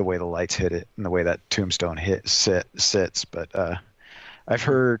 the way the lights hit it and the way that tombstone sits. But I've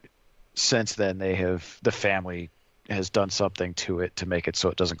heard since then the family has done something to it to make it so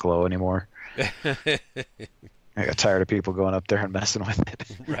it doesn't glow anymore. I got tired of people going up there and messing with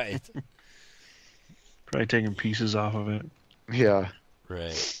it. Right. Probably taking pieces off of it. Yeah.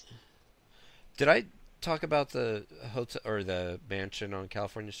 Right. Did I talk about the hotel or the mansion on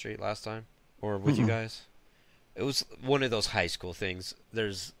California Street last time, or with you guys? It was one of those high school things.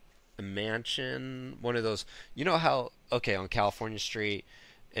 a mansion, one of those. You know how on California Street,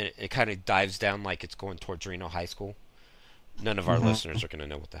 it kind of dives down like it's going towards Reno High School. None of our listeners are going to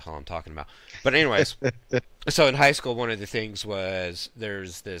know what the hell I'm talking about. But anyways, so in high school, one of the things was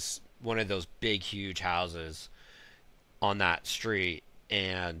there's this one of those big, huge houses on that street,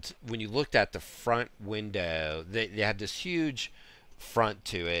 and when you looked at the front window, they had this huge front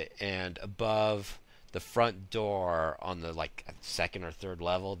to it, and above the front door on the like second or third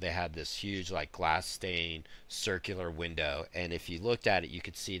level, they had this huge like glass stained circular window, and if you looked at it, you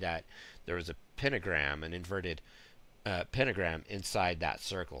could see that there was a pentagram, an inverted pentagram inside that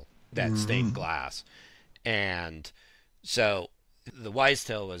circle, that stained glass. And so the wise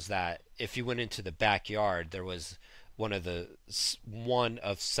tale was that if you went into the backyard, there was one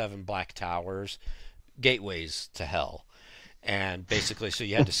of 7 black towers, gateways to hell. And basically, so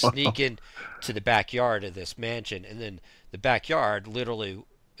you had to sneak in to the backyard of this mansion, and then the backyard, literally,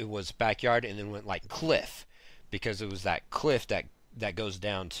 it was backyard and then went like cliff, because it was that cliff that goes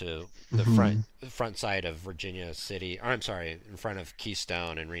down to the front side of Virginia City, or I'm sorry, in front of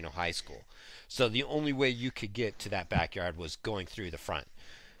Keystone and Reno High School. So the only way you could get to that backyard was going through the front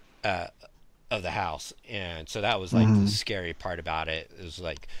of the house. And so that was like the scary part about it. It was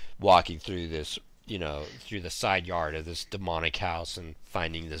like walking through this, through the side yard of this demonic house and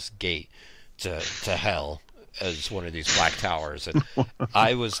finding this gate to hell as one of these black towers. And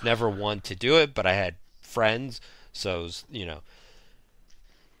I was never one to do it, but I had friends, so it was,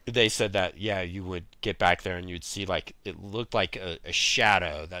 they said that, yeah, you would get back there and you'd see like it looked like a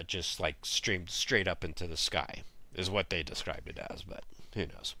shadow that just like streamed straight up into the sky, is what they described it as, but who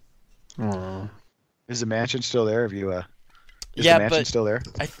knows. Is the mansion still there? Have you is yeah, the mansion but still there?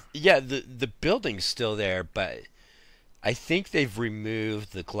 The building's still there, but I think they've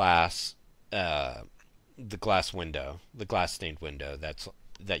removed the glass window, the glass stained window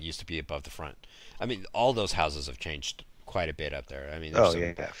that used to be above the front. I mean, all those houses have changed quite a bit up there. I mean, there's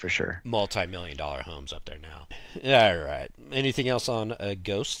yeah, for sure. Multi-million-dollar homes up there now. All right. Anything else on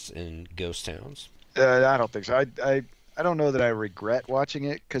ghosts and ghost towns? I don't think so. I don't know that I regret watching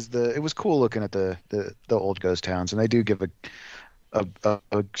it, because it was cool looking at the old ghost towns, and they do give a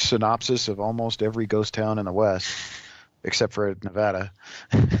synopsis of almost every ghost town in the West, except for Nevada.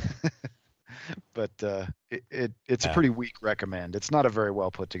 But it's a pretty weak recommend. It's not a very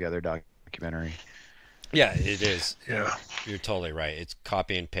well put together documentary. Yeah, it is. Yeah. You're totally right. It's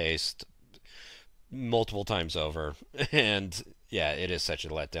copy and paste multiple times over. And yeah, it is such a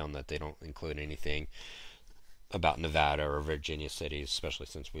letdown that they don't include anything about Nevada or Virginia City, especially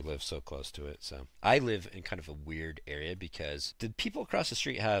since we live so close to it. So I live in kind of a weird area, because the people across the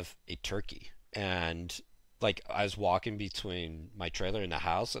street have a turkey. And like, I was walking between my trailer and the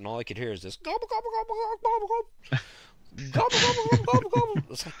house, and all I could hear is this gobble, gobble, gobble, gobble, gobble, gobble, gobble, gobble, gobble, gobble.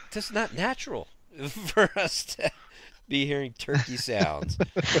 It's like, this is not natural for us to be hearing turkey sounds.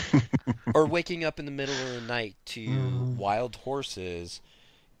 Or waking up in the middle of the night to wild horses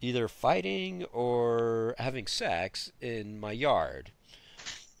either fighting or having sex in my yard,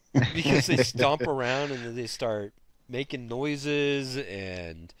 because they stomp around and then they start making noises,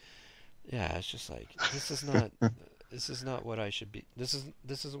 and yeah, it's just like, this is not what I should be. This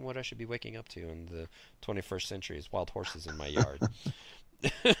isn't what I should be waking up to in the 21st century, is wild horses in my yard.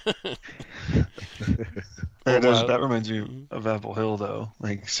 That reminds me of Apple Hill, though.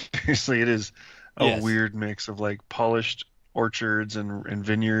 Like, seriously, it is a weird mix of like polished orchards and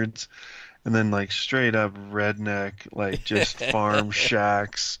vineyards, and then like straight up redneck, like just farm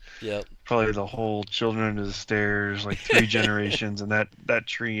shacks. Yep. Probably the whole children under the stairs, like 3 generations, and that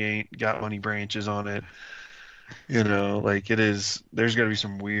tree ain't got any branches on it. Like, it is. There's got to be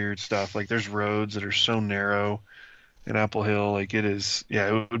some weird stuff. Like, there's roads that are so narrow in Apple Hill. Like, it is. Yeah,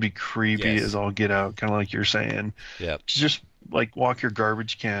 it would be creepy as all get out. Kind of like you're saying. Yep. Just like walk your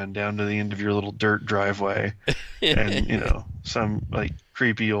garbage can down to the end of your little dirt driveway, and some like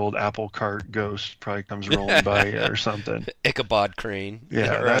creepy old apple cart ghost probably comes rolling by you or something. Ichabod Crane.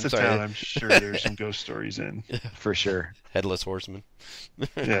 Yeah, that's a town I'm sure there's some ghost stories in. For sure. Headless Horseman.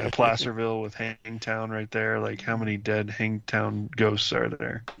 Yeah, Placerville with Hangtown right there. Like, how many dead Hangtown ghosts are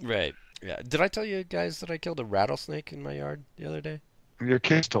there? Right. Yeah. Did I tell you guys that I killed a rattlesnake in my yard the other day? Your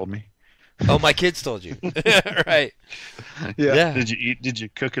kids told me. Oh, my kids told you. Right. Yeah. Did you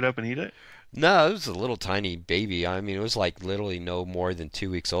cook it up and eat it? No, it was a little tiny baby. I mean, it was like literally no more than 2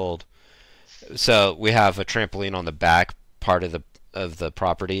 weeks old. So we have a trampoline on the back part of the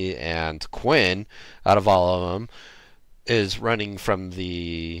property, and Quinn, out of all of them, is running from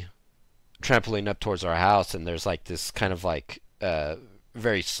the trampoline up towards our house, and there's like this kind of like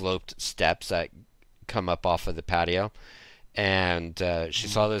very sloped steps that come up off of the patio. and she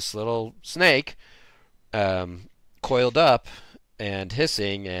saw this little snake coiled up and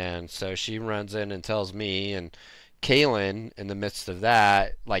hissing, and so she runs in and tells me, and Kaylin, in the midst of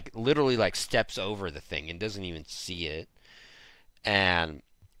that, like literally like steps over the thing and doesn't even see it. And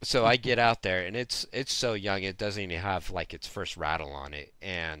so I get out there, and it's so young, it doesn't even have like its first rattle on it.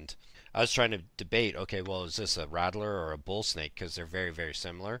 And I was trying to debate, okay, well, is this a rattler or a bull snake? Because they're very, very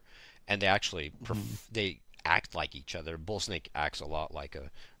similar, and they actually they act like each other. Bull snake acts a lot like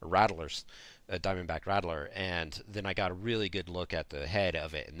a rattler, a diamondback rattler. And then I got a really good look at the head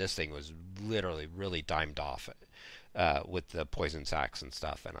of it, and this thing was literally really dimed off with the poison sacs and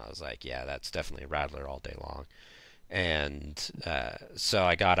stuff. And I was like, yeah, that's definitely a rattler all day long. And so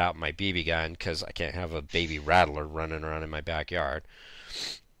I got out my BB gun because I can't have a baby rattler running around in my backyard.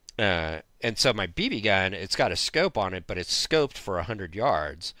 And so my BB gun, it's got a scope on it, but it's scoped for 100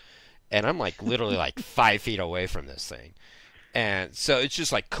 yards. And I'm like literally like 5 feet away from this thing. And so it's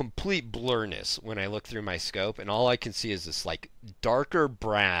just like complete blurriness when I look through my scope. And all I can see is this like darker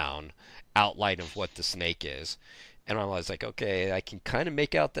brown outline of what the snake is. And I was like, okay, I can kind of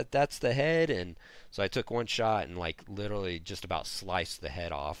make out that that's the head. And so I took one shot and like literally just about sliced the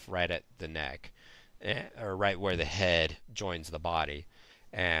head off right at the neck, or right where the head joins the body.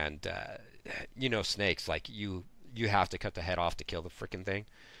 And you know, snakes, like you have to cut the head off to kill the freaking thing.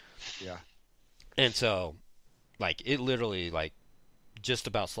 Yeah. And so like it literally like just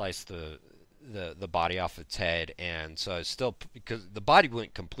about sliced the body off its head. And so it's still, because the body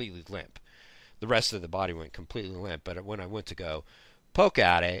went completely limp. The rest of the body went completely limp, but when I went to go poke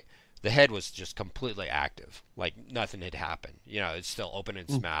at it, the head was just completely active, like nothing had happened. You know, it's still opening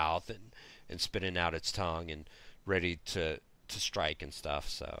its mouth and spitting out its tongue and ready to strike and stuff.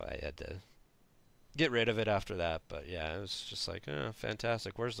 So I had to get rid of it after that. But yeah, it was just like, oh,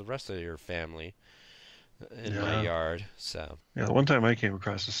 fantastic. Where's the rest of your family in my yard? So yeah, the one time I came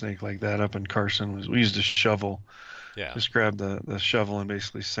across a snake like that up in Carson was we used a shovel. yeah, Just grabbed the shovel and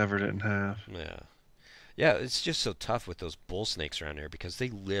basically severed it in half. yeah. Yeah, it's just so tough with those bull snakes around here because they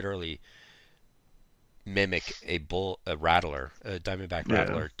literally mimic a rattler, a diamondback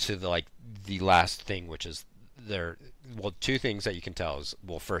rattler, to the last thing, which is two things that you can tell is,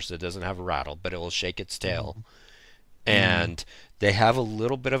 well, first, it doesn't have a rattle, but it will shake its tail, and they have a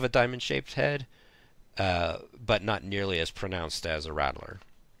little bit of a diamond-shaped head, but not nearly as pronounced as a rattler.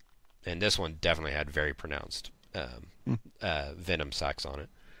 And this one definitely had very pronounced venom sacs on it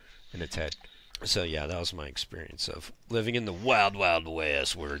in its head. So yeah, that was my experience of living in the wild, wild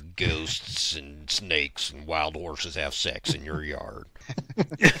west, where ghosts and snakes and wild horses have sex in your yard.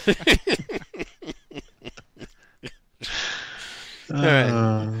 All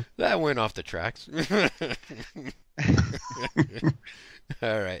right, that went off the tracks.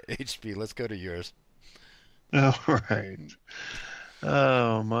 All right, HP, let's go to yours. All right.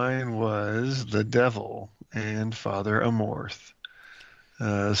 Oh, mine was The Devil and Father Amorth.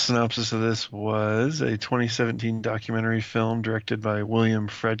 Synopsis of this was a 2017 documentary film directed by William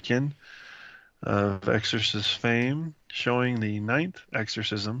Friedkin of Exorcist fame, showing the 9th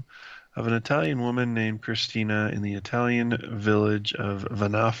exorcism of an Italian woman named Christina in the Italian village of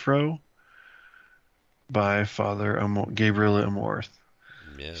Venafro by Father Gabriele Amorth.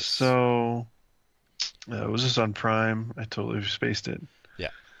 Yes. So, was this on Prime? I totally spaced it.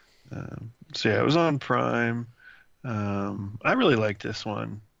 Yeah. So yeah, it was on Prime. I really liked this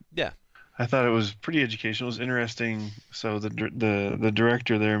one. Yeah. I thought it was pretty educational. It was interesting. So the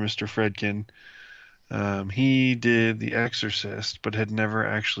director there, Mr. Fredkin, he did The Exorcist, but had never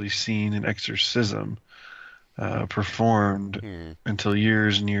actually seen an exorcism performed until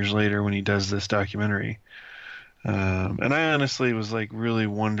years and years later when he does this documentary. And I honestly was like really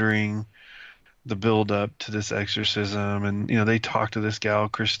wondering the build up to this exorcism, and they talk to this gal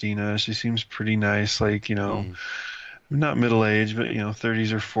Christina. She seems pretty nice, like not middle aged, but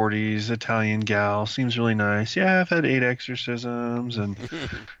 30s or 40s, Italian gal, seems really nice. Yeah, I've had 8 exorcisms, and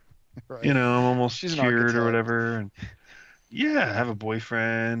Right. I'm almost She's an cured or architect. whatever. And yeah, I have a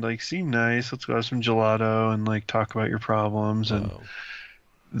boyfriend. Like, seem nice. Let's go have some gelato and like talk about your problems. And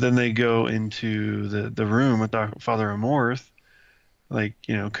then they go into the room with Father Amorth, like,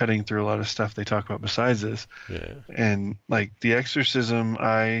 cutting through a lot of stuff they talk about besides this. Yeah. And like the exorcism,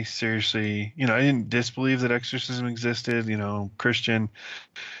 I seriously, I didn't disbelieve that exorcism existed, Christian,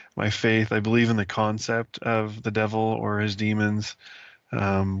 my faith, I believe in the concept of the devil or his demons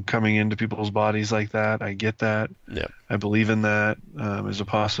coming into people's bodies like that. I get that. Yeah. I believe in that as a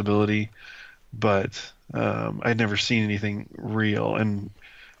possibility, but I'd never seen anything real. And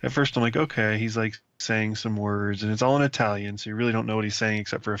at first I'm like, okay, he's like saying some words, and it's all in Italian, so you really don't know what he's saying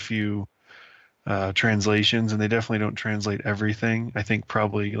except for a few translations, and they definitely don't translate everything. I think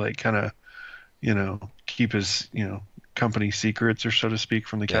probably like kind of, keep his, company secrets, or so to speak,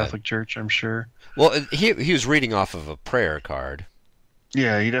 from the Yeah. Catholic Church, I'm sure. Well, he was reading off of a prayer card.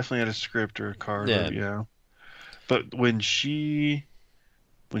 Yeah, he definitely had a script or a card. Yeah. Yeah. But when he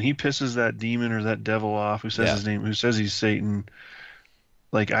pisses that demon or that devil off, who says Yeah. his name, who says he's Satan,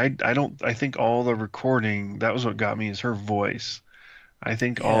 like I think all the recording, that was what got me, is her voice. I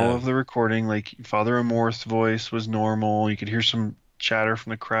think all Yeah. of the recording, like Father Amorth's voice was normal. You could hear some chatter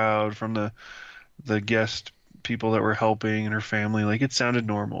from the crowd, from the guest people that were helping, and her family. Like, it sounded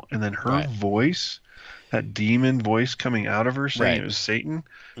normal. And then her Right. voice, that demon voice coming out of her saying Right. it was Satan,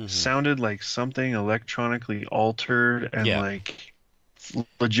 Mhm. sounded like something electronically altered and Yeah. like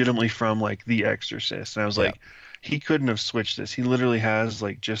legitimately from like The Exorcist. And I was Yeah. like, he couldn't have switched this. He literally has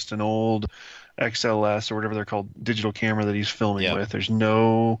like just an old XLS or whatever they're called, digital camera that he's filming Yeah. with. There's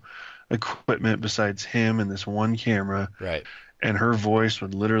no equipment besides him and this one camera, Right. and her voice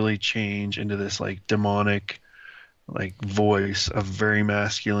would literally change into this like demonic like voice of very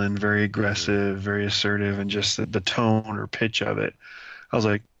masculine, very aggressive, very assertive, and just the tone or pitch of it. I was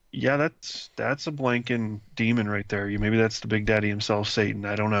like, yeah, that's a blanking demon right there. Maybe that's the Big Daddy himself, Satan.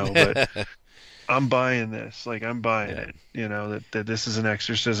 I don't know, but I'm buying this. Like, I'm buying Yeah. it. That this is an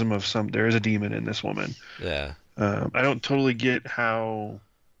exorcism of there is a demon in this woman. Yeah. I don't totally get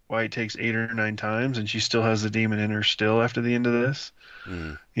why it takes 8 or 9 times and she still has the demon in her still after the end of this.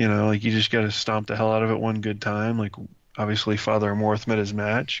 Mm. Like, you just got to stomp the hell out of it one good time. Like, obviously Father Amorth met his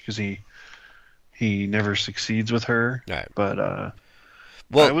match because he never succeeds with her. Right. But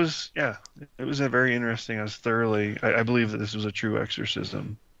Well, it was a very interesting. I believe that this was a true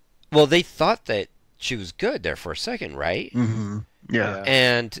exorcism. well, they thought that she was good there for a second, right? Mm-hmm. Yeah. Yeah.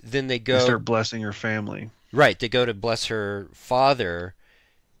 And then they They go start blessing her family. right. They go to bless her father,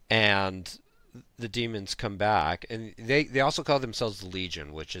 and the demons come back, and they also call themselves the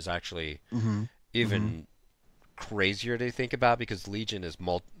Legion, which is actually Mm-hmm. even crazier to think about because Legion is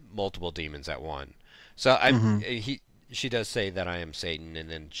multiple demons at one. So she does say that I am Satan, and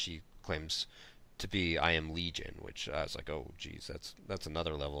then she claims to be I am Legion, which I was like, oh, geez, that's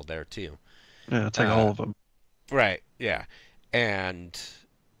another level there too. Yeah, it's like all of them. Right. Yeah. And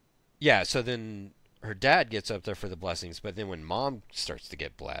yeah, so then her dad gets up there for the blessings, but then when mom starts to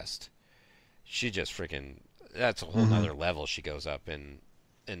get blessed, she just freaking that's a whole nother level she goes up in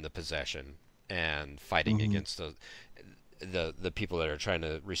the possession and fighting against the people that are trying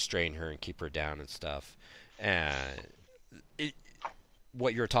to restrain her and keep her down and stuff. And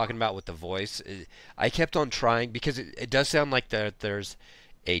what you're talking about with the voice, I kept on trying because it does sound like there's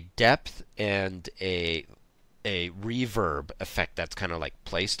a depth and a reverb effect that's kind of like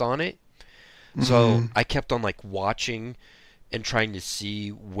placed on it. So I kept on like watching and trying to see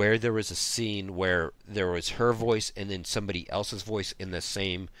where there was a scene where there was her voice and then somebody else's voice in the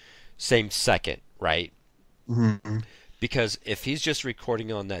same second, right? Mm-hmm. Because if he's just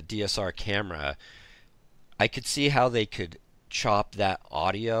recording on that DSR camera, I could see how they could chop that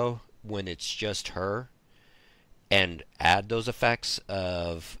audio when it's just her and add those effects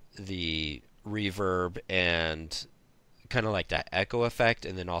of the reverb and kind of like that echo effect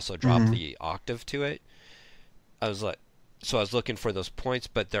and then also drop the octave to it. I was looking for those points,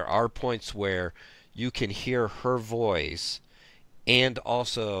 but there are points where you can hear her voice and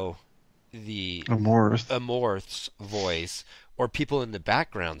also the Amorth's voice or people in the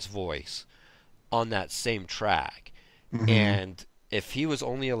background's voice on that same track. And if he was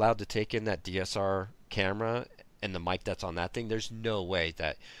only allowed to take in that DSR camera and the mic that's on that thing, there's no way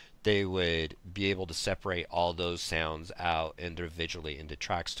that they would be able to separate all those sounds out individually into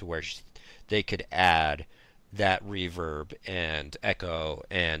tracks to where they could add that reverb and echo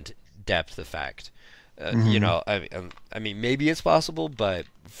and depth effect. I mean, maybe it's possible, but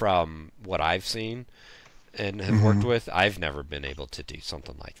from what I've seen and have worked with, I've never been able to do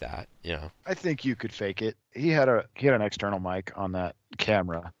something like that. I think you could fake it. He had an external mic on that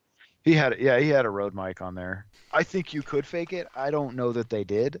camera. He had a Rode mic on there. I think you could fake it. I don't know that they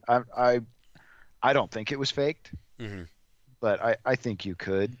did. I don't think it was faked. But I think you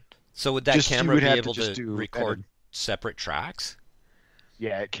could. So would that camera be able to record edit. separate tracks?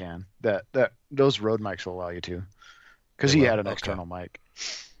 Yeah, it can. Those Rode mics will allow you to. Because he had an external mic.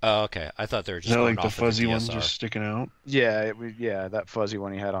 Oh, okay. I thought they were just Is that going like the off fuzzy of the one DSR. just sticking out? Yeah, that fuzzy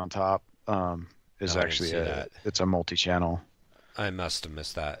one he had on top is I didn't actually see that. it's a multi-channel. I must have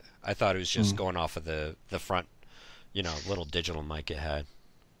missed that. I thought it was just going off of the front, little digital mic it had.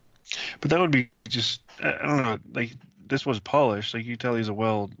 But that would be just, I don't know, like, this was polished. Like, you tell he's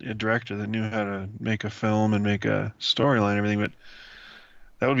a director that knew how to make a film and make a storyline and everything,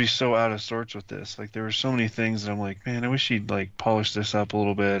 but that would be so out of sorts with this. Like there were so many things that I'm like, man, I wish he'd like polish this up a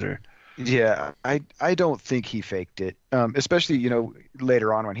little bit. Or Yeah, I don't think he faked it. Especially,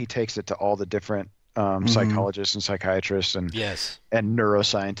 later on when he takes it to all the different psychologists and psychiatrists and Yes. and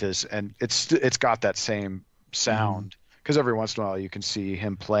neuroscientists, and it's got that same sound, because every once in a while you can see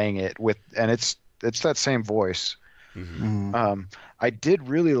him playing it and it's that same voice. I did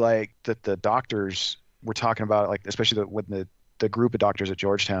really like that the doctors were talking about it, like especially when the group of doctors at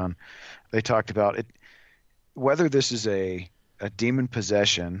Georgetown, they talked about it, whether this is a demon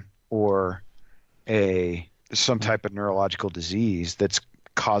possession or some type of neurological disease that's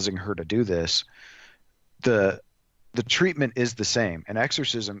causing her to do this. The treatment is the same, and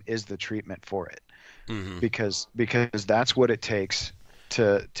exorcism is the treatment for it, because that's what it takes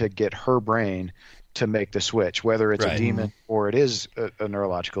to get her brain to make the switch, whether it's a demon or it is a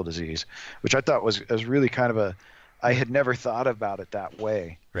neurological disease, which I thought was really kind of I had never thought about it that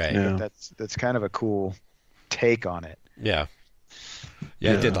way. Right. Yeah. But that's kind of a cool take on it. Yeah.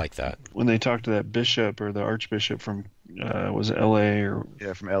 Yeah, I did like that. When they talked to that bishop or the archbishop from, was it L.A. or?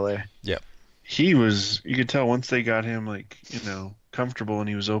 Yeah, from L.A. Yep. You could tell once they got him like, comfortable and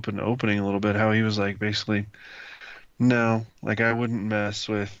he was opening a little bit, how he was like basically, no, like I wouldn't mess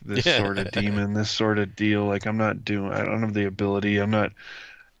with this sort of demon, this sort of deal. Like I don't have the ability. I'm not.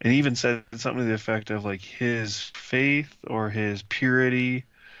 And he even said something to the effect of like his faith or his purity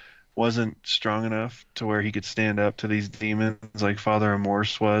wasn't strong enough to where he could stand up to these demons like Father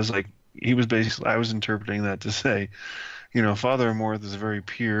Amorth was. Like he was basically, I was interpreting that to say, Father Amorth is a very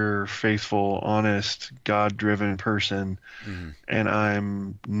pure, faithful, honest, God-driven person, and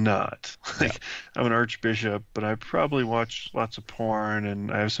I'm not. Like I'm an archbishop, but I probably watch lots of porn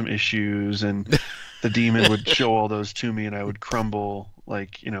and I have some issues, and the demon would show all those to me and I would crumble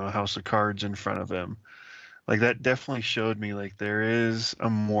like, a house of cards in front of him. Like that definitely showed me like there is a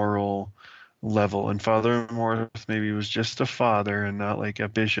moral level, and Father Amorth maybe was just a father and not like a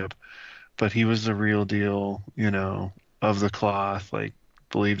bishop, but he was the real deal, of the cloth, like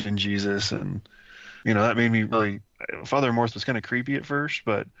believed in Jesus. And, that made me really, Father Amorth was kind of creepy at first,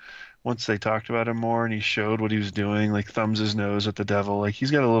 but once they talked about him more and he showed what he was doing, like thumbs his nose at the devil, like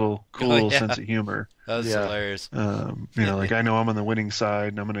he's got a little cool sense of humor. That was hilarious. Like I know I'm on the winning side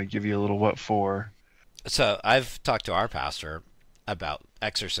and I'm going to give you a little what for. So I've talked to our pastor about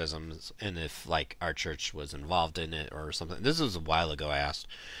exorcisms and if like our church was involved in it or something. This was a while ago I asked.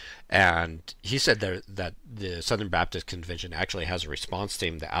 And he said that the Southern Baptist Convention actually has a response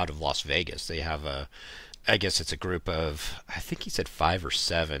team out of Las Vegas. They have I guess it's a group of, I think he said 5 or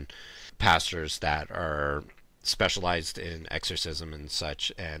 7 pastors that are specialized in exorcism and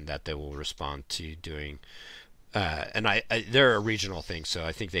such, and that they will respond to doing, and they're a regional thing, so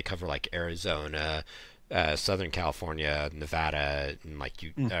I think they cover like Arizona, Southern California, Nevada, and like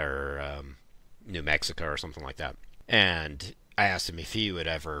New Mexico or something like that. And I asked him if he would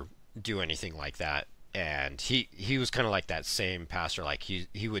ever do anything like that, and he was kind of like that same pastor, like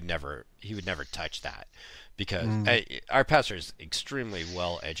he would never touch that, because our pastor is extremely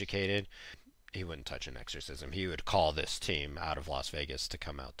well educated. He wouldn't touch an exorcism. He would call this team out of Las Vegas to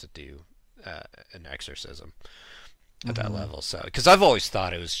come out to do an exorcism at that level. So because I've always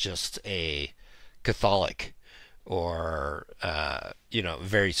thought it was just a Catholic or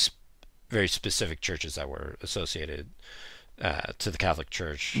very very specific churches that were associated to the Catholic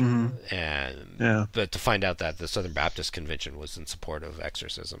Church, but to find out that the Southern Baptist Convention was in support of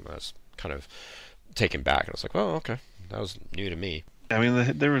exorcism, I was kind of taken back. I was like, "Oh, okay, that was new to me." I mean,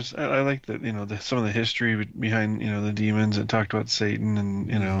 I like that some of the history behind the demons. It talked about Satan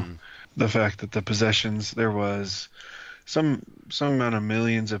and the fact that the possessions, there was some amount of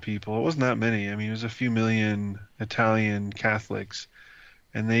millions of people. It wasn't that many. I mean, it was a few million Italian Catholics.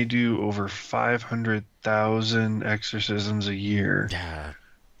 And they do over 500,000 exorcisms a year. Yeah.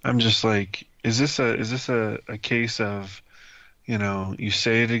 I'm just like, is this a case of, you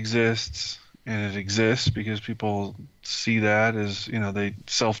say it exists and it exists because people see that as, they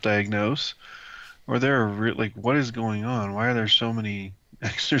self-diagnose, or like, what is going on? Why are there so many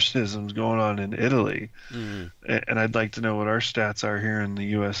exorcisms going on in Italy? And I'd like to know what our stats are here in the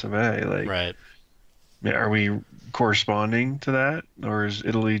US of A. Like, right. Are we corresponding to that, or is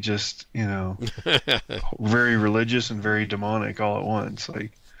Italy just very religious and very demonic all at once?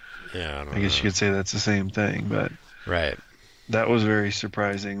 Like, I guess you could say that's the same thing, but right. That was very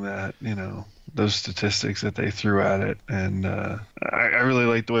surprising that those statistics that they threw at it, and I really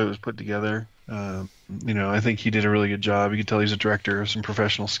liked the way it was put together. I think he did a really good job. You could tell he's a director of some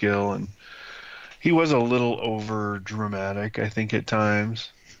professional skill, and he was a little over dramatic, I think, at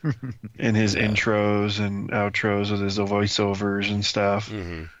times. in his intros and outros with his voiceovers and stuff.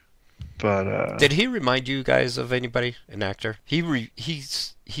 Mm-hmm. But did he remind you guys of anybody, an actor? He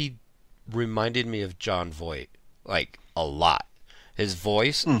reminded me of Jon Voight, like a lot. His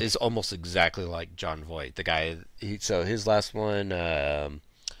voice is almost exactly like Jon Voight, the guy. So his last one,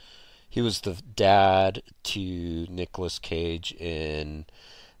 he was the dad to Nicolas Cage in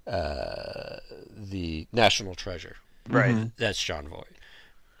the National Treasure. Right. Mm-hmm. That's Jon Voight.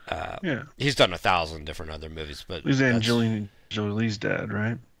 Yeah. He's done 1,000 different other movies, but He's Angelina Jolie's dad,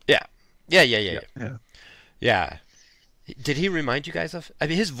 right? Yeah. Did he remind you guys of? I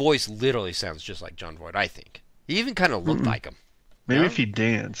mean, his voice literally sounds just like Jon Voight. I think he even kind of looked like him. Maybe if he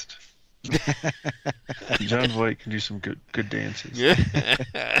danced. Jon Voight can do some good dances. Yeah.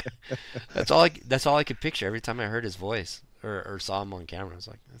 That's all I could picture every time I heard his voice or saw him on camera. I was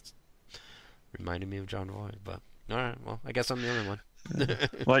like, that's reminded me of Jon Voight. But all right, well, I guess I'm the only one.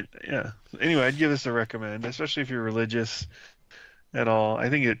 Well, yeah. Anyway, I'd give this a recommend, especially if you're religious at all. I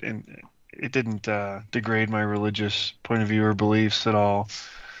think it didn't degrade my religious point of view or beliefs at all.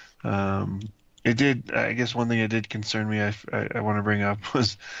 It did. I guess one thing that did concern me, I want to bring up,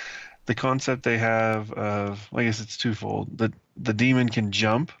 was the concept they have of. I guess it's twofold. The demon can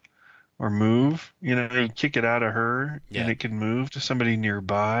jump or move. You kick it out of her, and it can move to somebody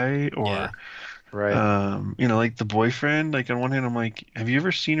nearby, or Right. like the boyfriend. Like on one hand, I'm like, have you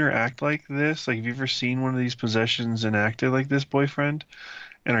ever seen her act like this? Like, have you ever seen one of these possessions and acted like this, boyfriend?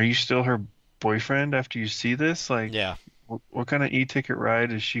 And are you still her boyfriend after you see this? Like, Yeah. what kind of e-ticket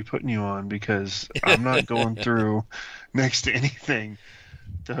ride is she putting you on? Because I'm not going through next to anything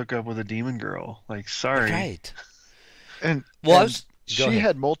to hook up with a demon girl. Like, sorry. Right. And Well, and she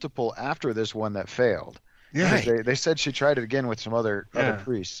had multiple after this one that failed. Yeah. Right. They said she tried it again with some other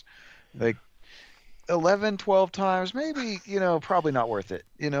priests. Like 11, 12 times, maybe, probably not worth it.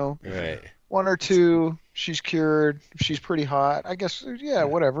 Right. One or two, she's cured. She's pretty hot. I guess, yeah,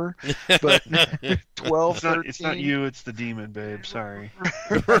 whatever. But 12, 13. It's not you, it's the demon, babe. Sorry.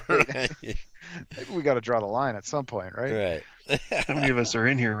 Maybe we got to draw the line at some point, right? Right. How many of us are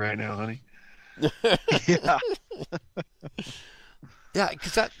in here right now, honey? Yeah. Yeah,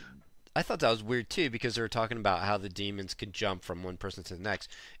 because I thought that was weird too, because they were talking about how the demons could jump from one person to the next,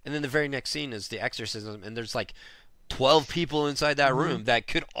 and then the very next scene is the exorcism, and there's like 12 people inside that room that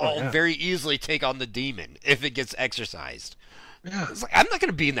could all very easily take on the demon if it gets exorcised. Yeah. It's like, I'm not going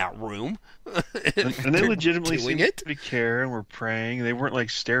to be in that room. And they legitimately doing seemed it. to care and were praying. They weren't like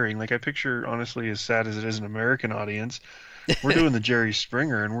staring. Like, I picture, honestly, as sad as it is an American audience, we're doing the Jerry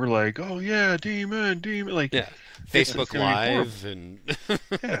Springer and we're like, oh yeah, demon. Like, Facebook Live and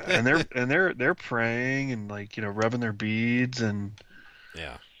they're praying and like, rubbing their beads and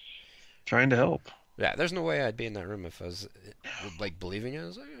trying to help. Yeah, there's no way I'd be in that room if I was like believing it. I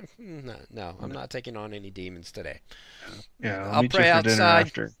was like, no, I'm not taking on any demons today. Yeah, I'll meet pray you for dinner outside.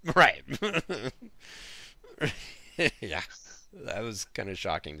 after. Right. Yeah, that was kind of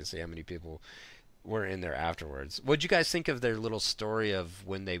shocking to see how many people were in there afterwards. What'd you guys think of their little story of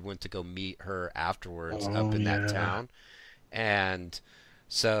when they went to go meet her afterwards up in that town? And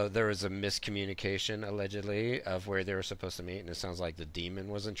so there was a miscommunication, allegedly, of where they were supposed to meet, and it sounds like the demon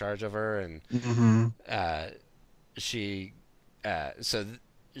was in charge of her, and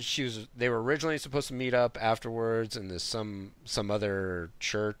they were originally supposed to meet up afterwards in this some other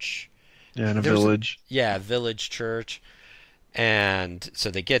church. Yeah, in a village. Village church. And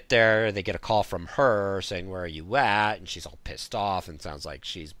so they get there, they get a call from her saying, "Where are you at?" And she's all pissed off, and sounds like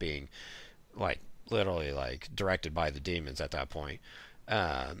she's being, like, literally, like, directed by the demons at that point.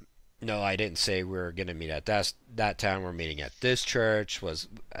 No, I didn't say we were going to meet at that town. We're meeting at this church.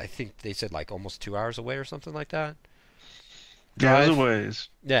 I think they said, like, almost 2 hours away or something like that. Yeah, it was a ways.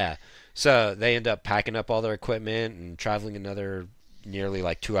 Yeah. So they end up packing up all their equipment and traveling another nearly,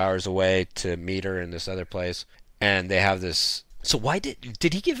 like, 2 hours away to meet her in this other place. And they have this. So why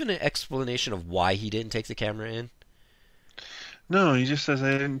did he give an explanation of why he didn't take the camera in? No, he just says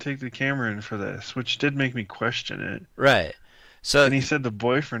I didn't take the camera in for this, which did make me question it. Right. So and he said the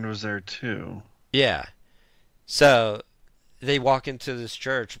boyfriend was there too. Yeah. So they walk into this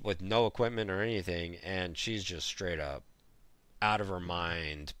church with no equipment or anything, and she's just straight up out of her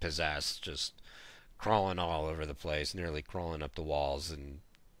mind, possessed, just crawling all over the place, nearly crawling up the walls, and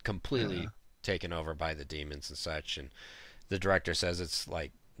completely taken over by the demons and such. And the director says it's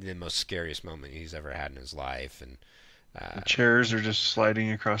like the most scariest moment he's ever had in his life. And the chairs are just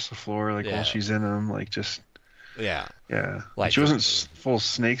sliding across the floor, like while she's in them, like just yeah. Like, she wasn't full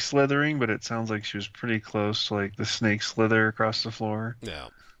snake slithering, but it sounds like she was pretty close to like the snake slither across the floor. Yeah.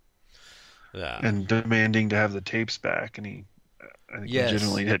 And demanding to have the tapes back, and I think Yes.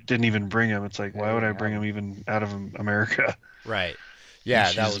 legitimately didn't even bring him. It's like, why would I bring him even out of America? Right. Yeah,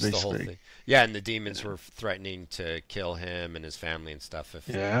 And that she's was the whole basically- thing. Yeah, and the demons were threatening to kill him and his family and stuff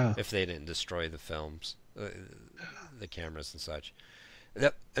Yeah. if they didn't destroy the films, the cameras and such.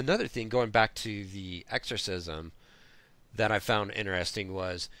 Another thing, going back to the exorcism, that I found interesting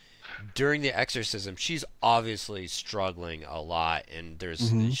was during the exorcism, she's obviously struggling a lot, and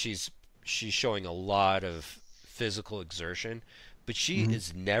she's showing a lot of physical exertion, but she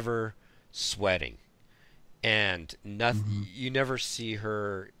is never sweating, and nothing. You never see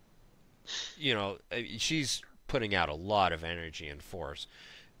her. She's putting out a lot of energy and force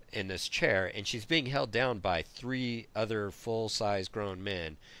in this chair, and she's being held down by 3 other full-size grown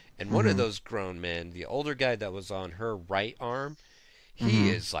men. And one of those grown men, the older guy that was on her right arm, he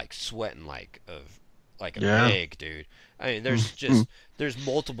is like sweating like a pig, dude. I mean, there's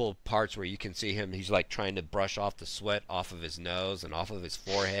multiple parts where you can see him. He's like trying to brush off the sweat off of his nose and off of his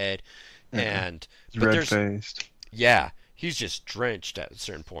forehead, and He's red-faced. Yeah, he's just drenched at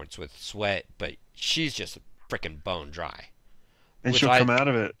certain points with sweat, but she's just freaking bone dry. And she'll come out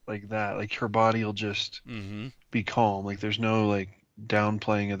of it like that. Like her body will just be calm. Like there's no like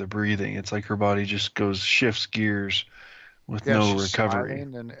downplaying of the breathing. It's like her body just shifts gears with no she's recovery.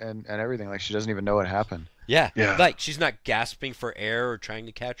 smiling and everything. Like she doesn't even know what happened. Yeah, Yeah. like she's not gasping for air or trying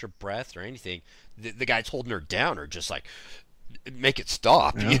to catch her breath or anything. The guys holding her down are just like, make it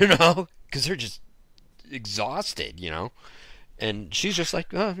stop, because they're just exhausted, And she's just like,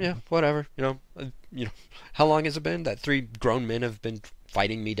 oh yeah, whatever, how long has it been that 3 grown men have been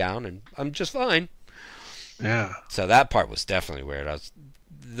fighting me down, and I'm just fine. Yeah. So that part was definitely weird.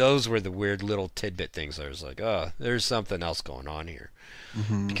 Those were the weird little tidbit things. I was like, oh, there's something else going on here,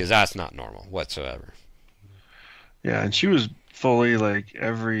 because that's not normal whatsoever. Yeah, and she was fully like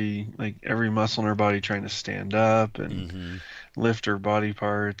every muscle in her body trying to stand up and lift her body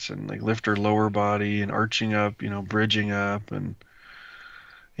parts and like lift her lower body and arching up, bridging up, and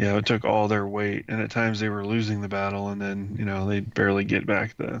it took all their weight, and at times they were losing the battle, and then they'd barely get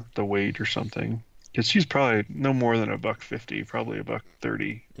back the weight or something, because she's probably no more than $150, probably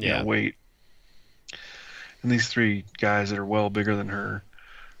 $130 weight, and these 3 guys that are well bigger than her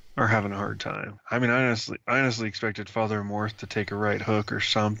are having a hard time. I mean, I honestly expected Father Amorth to take a right hook or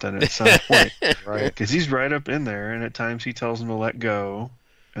something at some point, right? Because he's right up in there, and at times he tells them to let go,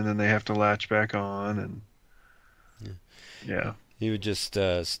 and then they have to latch back on, and he would just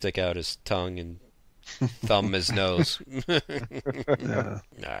stick out his tongue and thumb his nose. Yeah. All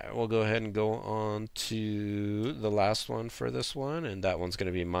right, we'll go ahead and go on to the last one for this one, and that one's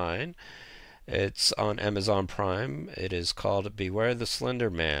going to be mine. It's on Amazon Prime. It is called Beware the Slender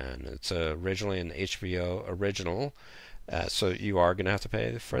Man. It's originally an HBO original, so you are going to have to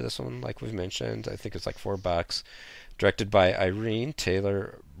pay for this one, like we've mentioned. I think it's like $4. Directed by Irene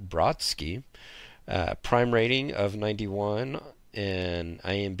Taylor Brodsky. Prime rating of 91 and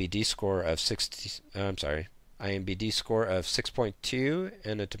IMDb score of 6.2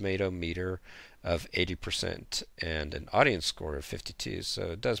 and a tomato meter of 80% and an audience score of 52.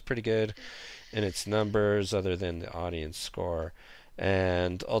 So it does pretty good in its numbers other than the audience score.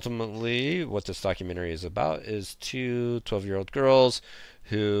 And ultimately what this documentary is about is 2 12-year-old girls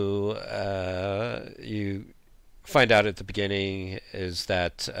who you find out at the beginning is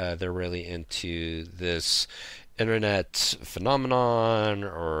that they're really into this internet phenomenon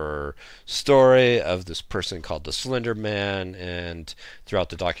or story of this person called the Slenderman, and throughout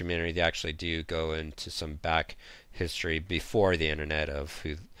the documentary they actually do go into some back history before the internet of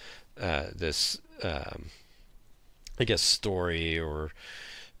who this I guess story or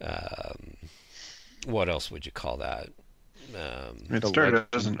what else would you call that? It started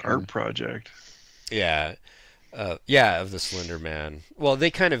as an art project. Yeah, of the Slender Man. Well,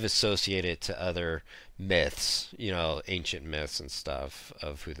 they kind of associate it to other myths, ancient myths and stuff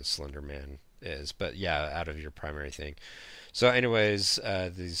of who the Slender Man is. But yeah, out of your primary thing. So, anyways,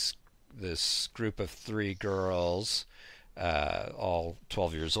 this group of 3 girls, all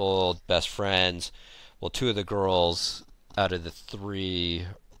 12 years old, best friends. Well, 2 of the girls out of the 3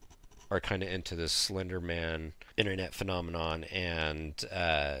 are kind of into this Slender Man internet phenomenon, and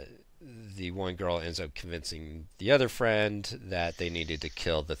the one girl ends up convincing the other friend that they needed to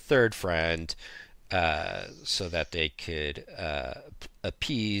kill the third friend so that they could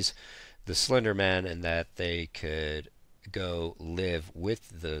appease the Slender Man and that they could go live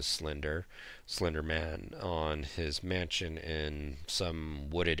with the Slender Man on his mansion in some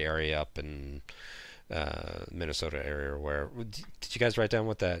wooded area up in Minnesota area. Where did you guys write down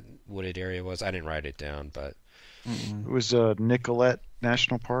what that wooded area was? I didn't write it down, but Mm-mm. It was Nicollet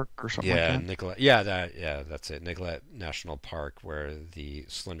National Park or something like that. Nicollet. That's it. Nicollet National Park, where the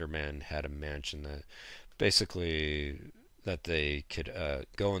Slenderman had a mansion that basically that they could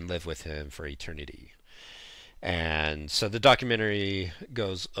go and live with him for eternity. And so the documentary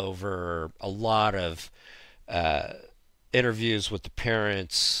goes over a lot of interviews with the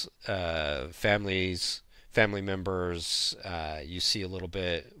parents, family members. You see a little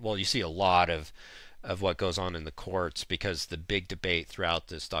bit. Well, you see a lot of what goes on in the courts, because the big debate throughout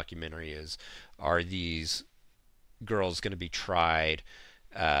this documentary is, are these girls going to be tried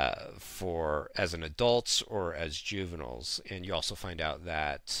for as an adults or as juveniles? And you also find out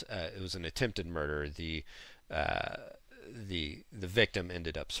that it was an attempted murder. The victim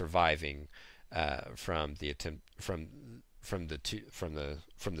ended up surviving from the attempt from the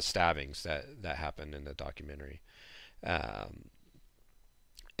stabbings that happened in the documentary.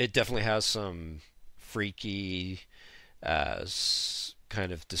 It definitely has some freaky,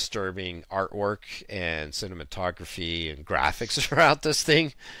 kind of disturbing artwork and cinematography and graphics throughout this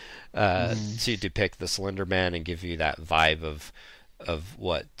thing to depict the Slender Man and give you that vibe of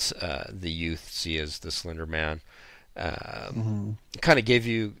what the youth see as the Slender Man. Kind of gave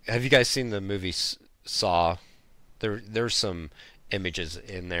you. Have you guys seen the movie Saw? There's some images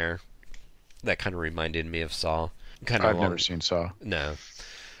in there that kind of reminded me of Saw. I've never seen Saw. No.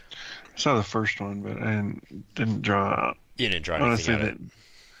 I saw the first one, but I didn't draw. You didn't draw anything out of it.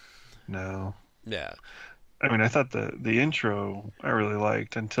 No. Yeah. I mean, I thought the intro I really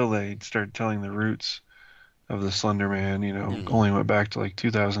liked until they started telling the roots of the Slender Man. Only went back to like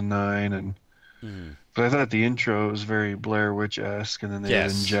 2009, and but I thought the intro was very Blair Witch-esque, and then they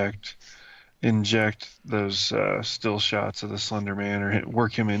would inject those still shots of the Slender Man or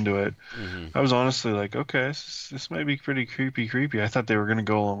work him into it. I was honestly like, okay, this might be pretty creepy. I thought they were going to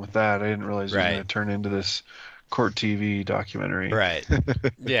go along with that. I didn't realize it was going to turn into this court TV documentary. Right.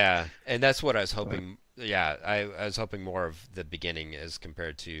 Yeah, and that's what I was hoping. Yeah, I was hoping more of the beginning as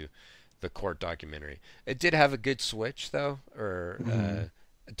compared to the court documentary. It did have a good switch, though, or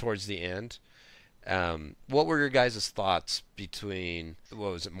towards the end. What were your guys' thoughts between,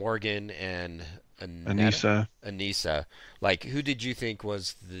 what was it, Morgan and Anissa? Anissa. Like, who did you think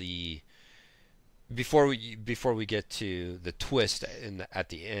was the, before we get to the twist at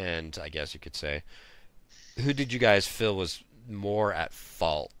the end, I guess you could say, who did you guys feel was more at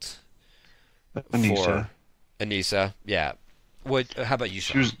fault? Anissa. Anissa, yeah. How about you,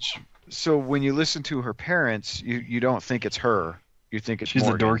 Sean? So when you listen to her parents, you don't think it's her. You think it's she's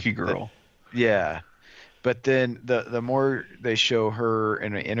Morgan. the dorky girl. Yeah. But then the more they show her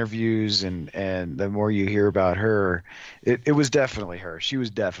in interviews and the more you hear about her, it was definitely her. She was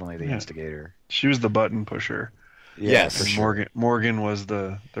definitely the instigator. She was the button pusher. Yeah, yes. for sure. Morgan was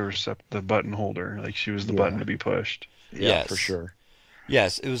the button holder. Like, she was the button to be pushed. Yeah, yes. For sure.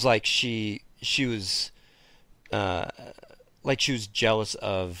 Yes, it was like she was like she was jealous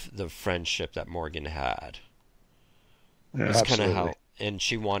of the friendship that Morgan had. Yeah, that's kind of how, and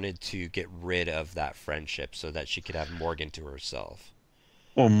she wanted to get rid of that friendship so that she could have Morgan to herself.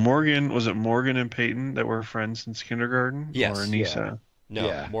 Well, was it Morgan and Peyton that were friends since kindergarten? Yes. Or Anissa?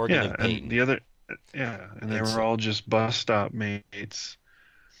 Yeah. No, Morgan and Peyton. And the other, and they were all just bus stop mates.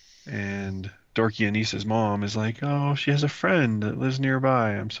 And dorky Anissa's mom is like, oh, she has a friend that lives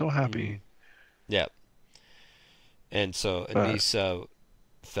nearby. I'm so happy. Yeah. And so Anissa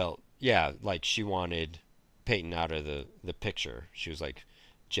felt, like she wanted Peyton out of the picture. She was like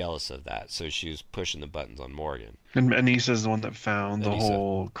jealous of that, so she was pushing the buttons on Morgan. And Anissa's the one that found the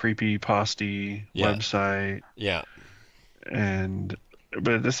whole creepy pasty website. Yeah.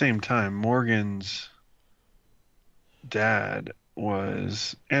 But at the same time, Morgan's dad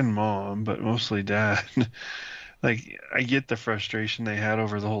and mom, but mostly dad. Like, I get the frustration they had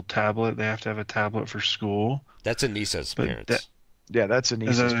over the whole tablet. They have to have a tablet for school. That's Anissa's parents. That's Anissa's.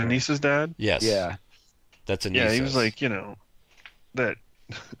 Is that parents. Anissa's dad? Yes. Yeah. That's Anissa's. Yeah, he was like, that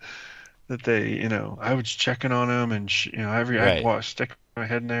they, I was checking on him, and I'd stick my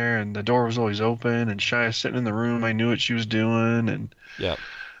head in there, and the door was always open, and Shia sitting in the room. I knew what she was doing, and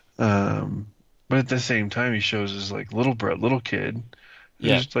but at the same time, he shows his like little kid,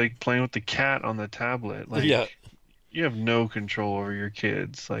 who's like playing with the cat on the tablet. Like, you have no control over your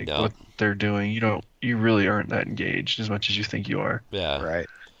kids, like what they're doing. You really aren't that engaged as much as you think you are. Yeah. Right.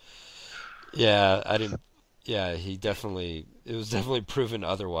 Yeah, I didn't. Yeah, it was definitely proven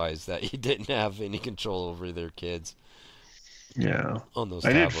otherwise that he didn't have any control over their kids. Yeah. On those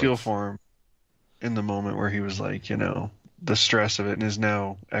I tablets. did feel for him in the moment where he was like, the stress of it, and his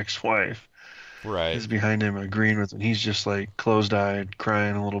now ex-wife is behind him agreeing with him. He's just like closed-eyed,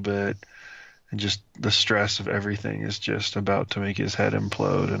 crying a little bit. and just the stress of everything is just about to make his head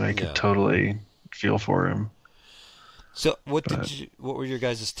implode, and I could totally feel for him. So what were your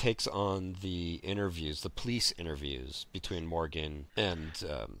guys' takes on the interviews, the police interviews between Morgan and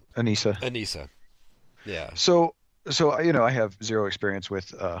Anissa? Yeah. So I have zero experience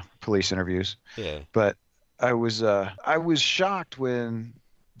with police interviews. Yeah. But I was shocked when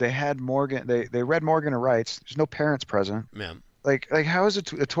they had Morgan. They read Morgan her rights. There's no parents present. Yeah. Like how is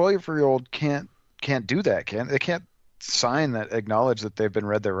it a 12-year-old can't do that? They can't sign that acknowledge that they've been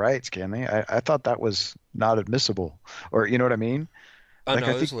read their rights, can they? I thought that was not admissible, or you know what I mean? Oh, like,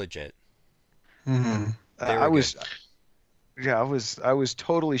 no, it was legit. Mm-hmm. I was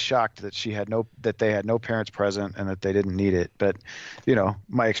totally shocked that they had no parents present and that they didn't need it. But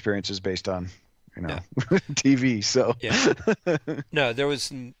my experience is based on TV. So no,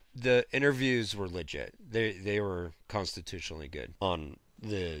 the interviews were legit. They were constitutionally good on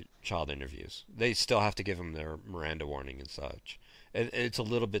the child interviews. They still have to give them their Miranda warning and such. It's a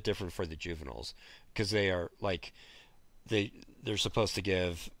little bit different for the juveniles because they are like they're supposed to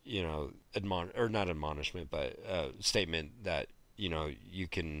give not admonishment, but a statement that you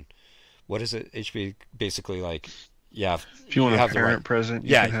can. What is it? HB basically like if you want a parent present,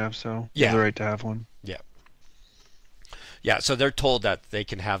 you can have you have the right to have one. Yeah, so they're told that they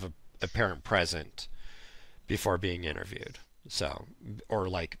can have a parent present before being interviewed. So, or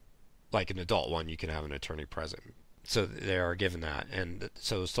like an adult one, you can have an attorney present. So they are given that, and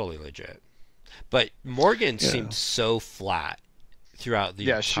so it's totally legit. But Morgan seemed so flat throughout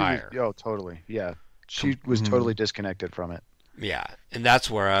the entire. Totally. Yeah, she was totally disconnected from it. Yeah, and that's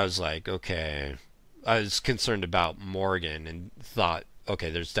where I was like, okay, I was concerned about Morgan and thought,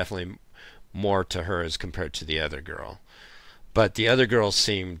 okay, there's definitely more to her as compared to the other girl. But the other girl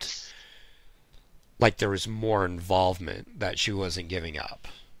seemed like there was more involvement that she wasn't giving up.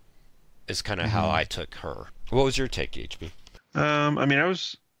 Is kind of how I took her. What was your take, HB? I mean, on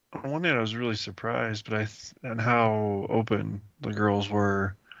one hand, I was really surprised, but and how open the girls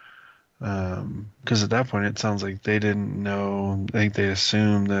were. Because at that point, it sounds like they didn't know. I think they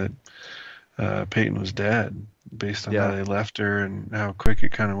assumed that Peyton was dead based on how they left her and how quick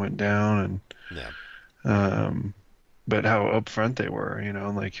it kind of went down. And but how upfront they were,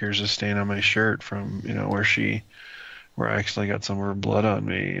 like here's a stain on my shirt from, where I actually got some of her blood on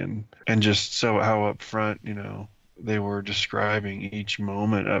me, and just so how upfront, they were describing each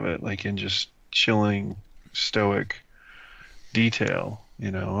moment of it, like in just chilling, stoic detail.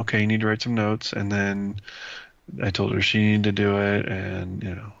 Okay, you need to write some notes, and then I told her she needed to do it,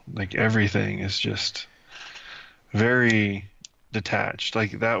 and like everything is just very detached.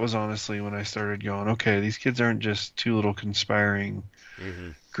 Like that was honestly when I started going, okay, these kids aren't just two little conspiring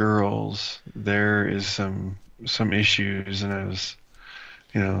girls. There is some issues, and I was,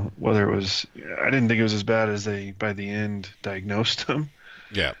 whether it was, I didn't think it was as bad as they by the end diagnosed them.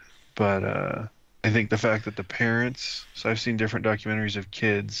 Yeah. But I think the fact that the parents, so I've seen different documentaries of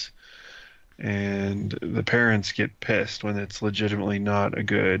kids, and the parents get pissed when it's legitimately not a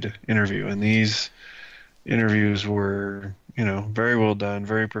good interview, and these interviews were very well done,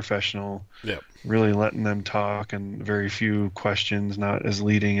 very professional. Yep. Really letting them talk, and very few questions, not as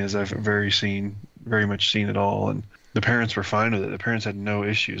leading as I've very much seen at all. And the parents were fine with it. The parents had no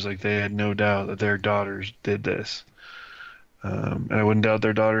issues. Like they had no doubt that their daughters did this. And I wouldn't doubt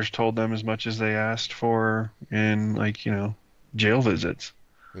their daughters told them as much as they asked for in jail visits.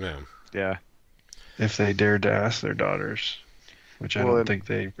 Yeah. Yeah. If they dared to ask their daughters, which I don't think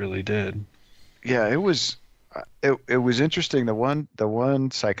they really did. Yeah, it was interesting. The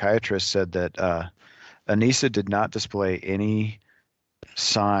one psychiatrist said that Anissa did not display any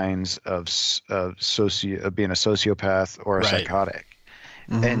signs of being a sociopath or a psychotic,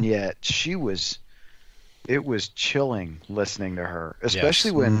 and yet it was chilling listening to her,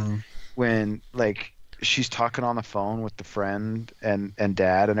 especially when like she's talking on the phone with the friend and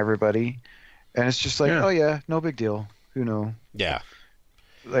dad and everybody, and it's just like, oh yeah, no big deal, Yeah.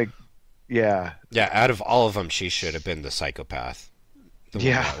 Like. Yeah. Yeah, out of all of them, she should have been the psychopath. The one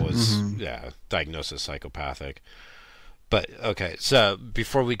that was, diagnosed as psychopathic. But, okay, so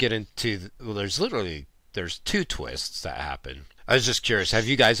before we get into... there's two twists that happen. I was just curious, have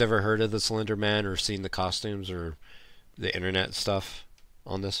you guys ever heard of the Slenderman or seen the costumes or the internet stuff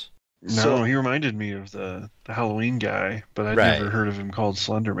on this? No, he reminded me of the Halloween guy, but I'd never heard of him called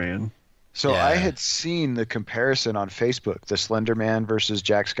Slenderman. So I had seen the comparison on Facebook, the Slenderman versus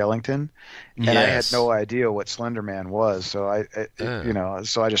Jack Skellington, and I had no idea what Slenderman was. So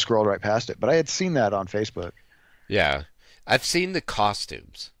so I just scrolled right past it. But I had seen that on Facebook. Yeah, I've seen the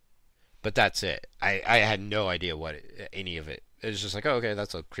costumes, but that's it. I had no idea what any of it it's just like, oh, okay,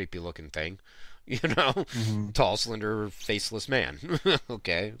 that's a creepy looking thing, you know, tall, slender, faceless man.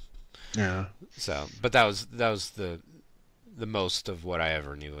 Okay. Yeah. So, but that was the most of what I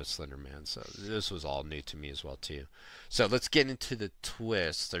ever knew of Slenderman. So this was all new to me as well too. So let's get into the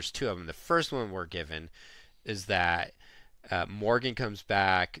twists. There's two of them. The first one we're given is that Morgan comes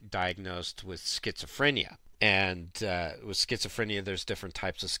back diagnosed with schizophrenia. And with schizophrenia, there's different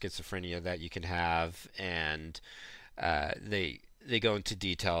types of schizophrenia that you can have, and they go into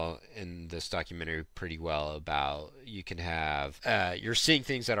detail in this documentary pretty well about you can have you're seeing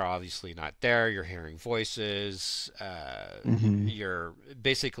things that are obviously not there. You're hearing voices. You're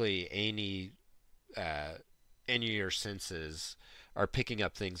basically any of your senses are picking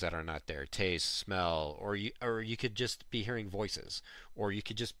up things that are not there, taste, smell, or you could just be hearing voices, or you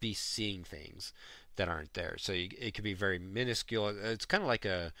could just be seeing things that aren't there. So it could be very minuscule. It's kind of like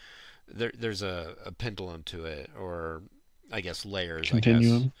there's a pendulum to it, or I guess layers.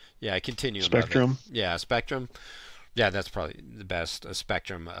 Continuum. I guess. Yeah, a continuum. Spectrum. Yeah, a spectrum. Yeah, that's probably the best. A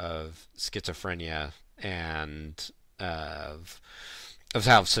spectrum of schizophrenia and of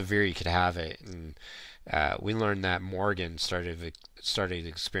how severe you could have it. And we learned that Morgan started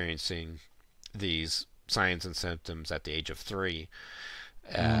experiencing these signs and symptoms at the age of 3,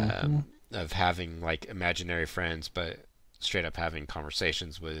 of having like imaginary friends, but straight up having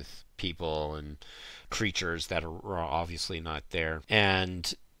conversations with people and creatures that are obviously not there.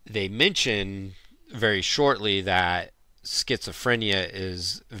 And they mention very shortly that schizophrenia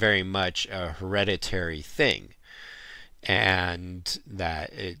is very much a hereditary thing, and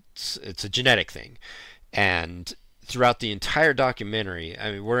that it's a genetic thing. And throughout the entire documentary,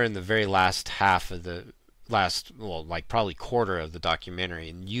 I mean, we're in the very last half of the like probably quarter of the documentary,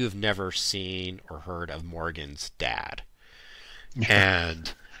 and you've never seen or heard of Morgan's dad.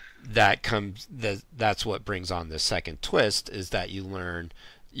 And that's what brings on the second twist, is that you learn,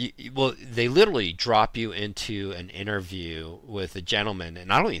 they literally drop you into an interview with a gentleman,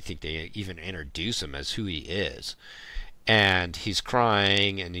 and I don't even think they even introduce him as who he is. And he's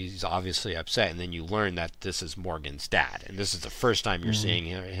crying, and he's obviously upset, and then you learn that this is Morgan's dad, and this is the first time you're seeing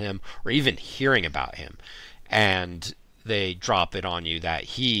him or even hearing about him. And they drop it on you that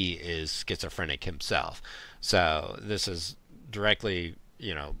he is schizophrenic himself. So this is directly,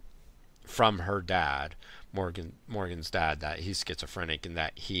 from her dad, Morgan's dad, that he's schizophrenic and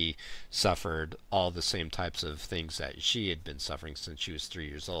that he suffered all the same types of things that she had been suffering since she was 3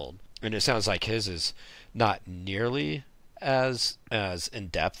 years old. And it sounds like his is not nearly as in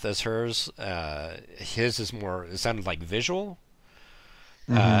depth as hers. His is more, it sounded like visual,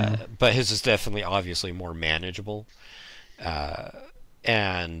 but his is definitely obviously more manageable.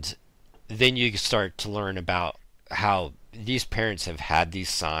 And then you start to learn about how these parents have had these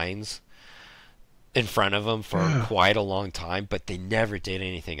signs in front of them for quite a long time, but they never did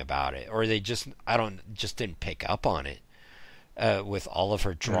anything about it, or they just didn't pick up on it. With all of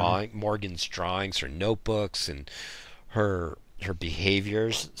her Morgan's drawings, her notebooks, and her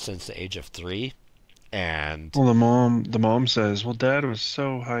behaviors since the age of 3. And well, the mom says, well, Dad was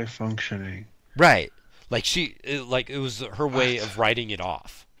so high functioning. Right. Like it was her way of writing it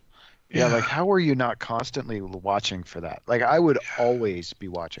off. Yeah, like how were you not constantly watching for that? Like I would always be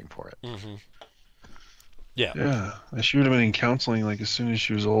watching for it. Yeah. Yeah. She would have been in counseling like as soon as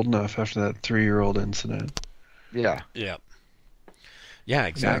she was old enough after that 3-year-old incident. Yeah. Yeah. Yeah,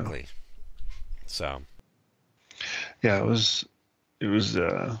 exactly. Yeah. So. Yeah, it was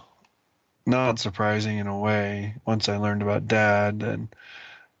not surprising in a way once I learned about Dad, and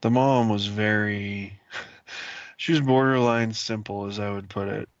the mom was she was borderline simple, as I would put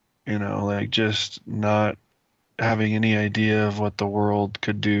it, like just not having any idea of what the world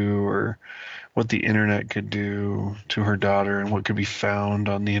could do or what the internet could do to her daughter and what could be found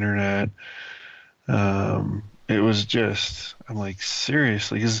on the internet. It was just, I'm like,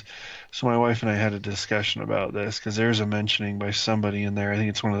 seriously, so my wife and I had a discussion about this because there's a mentioning by somebody in there, I think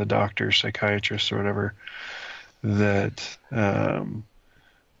it's one of the doctors, psychiatrists or whatever, that, and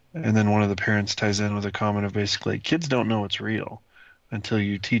then one of the parents ties in with a comment of basically, kids don't know it's real until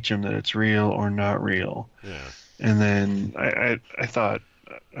you teach them that it's real or not real. Yeah. And then I thought,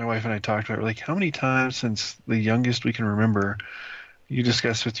 my wife and I talked about it, like, how many times since the youngest we can remember, you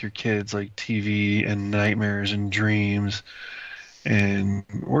discuss with your kids like TV and nightmares and dreams, and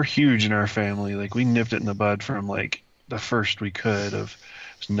we're huge in our family. Like we nipped it in the bud from like the first we could of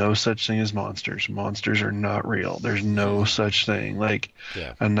there's no such thing as monsters. Monsters are not real. There's no such thing. Like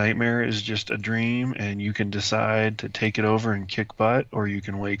a nightmare is just a dream, and you can decide to take it over and kick butt, or you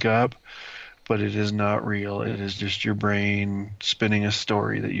can wake up, but it is not real. It is just your brain spinning a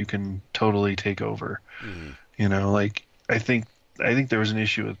story that you can totally take over. Like I think there was an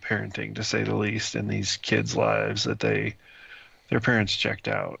issue with parenting, to say the least, in these kids' lives, that their parents checked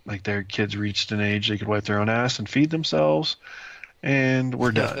out. Like, their kids reached an age they could wipe their own ass and feed themselves, and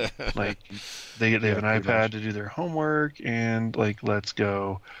we're done. Like, they have an iPad to do their homework, and like, let's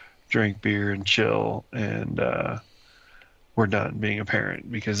go drink beer and chill, and we're done being a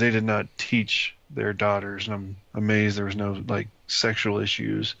parent, because they did not teach their daughters, and I'm amazed there was no like sexual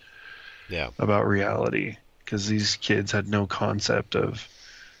issues about reality, because these kids had no concept of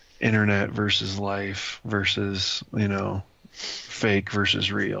internet versus life versus, you know, fake versus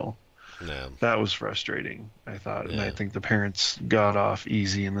real. No. That was frustrating, I thought. And I think the parents got off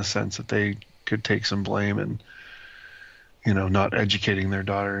easy in the sense that they could take some blame and, you know, not educating their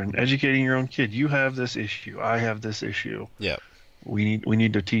daughter and educating your own kid. You have this issue. I have this issue. Yeah. We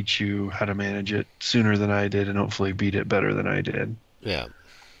need to teach you how to manage it sooner than I did, and hopefully beat it better than I did. Yeah.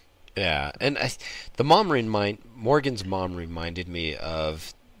 Yeah. And Morgan's mom reminded me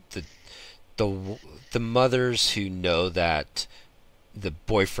of the mothers who know that the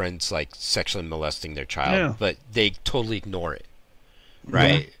boyfriend's like sexually molesting their child, but they totally ignore it,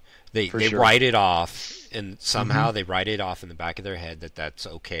 right? They write it off, and somehow they write it off in the back of their head that that's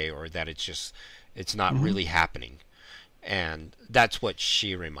okay, or that it's not really happening. And that's what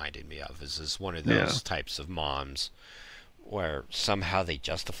she reminded me of, is one of those types of moms where somehow they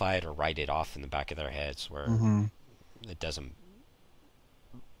justify it or write it off in the back of their heads, where it doesn't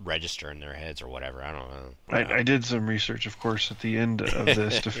register in their heads or whatever. I don't know. I did some research, of course, at the end of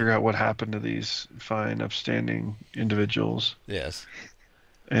this to figure out what happened to these fine, upstanding individuals. Yes.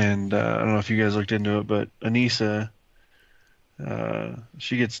 And I don't know if you guys looked into it, but Anissa,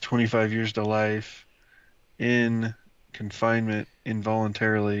 she gets 25 years to life in confinement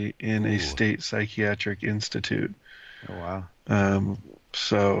involuntarily in a state psychiatric institute. Oh, wow.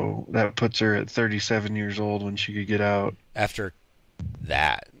 So that puts her at 37 years old when she could get out. After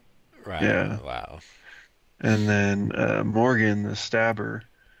that. Right. Yeah. Wow. And then Morgan, the stabber,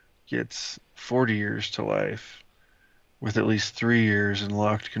 gets 40 years to life with at least 3 years in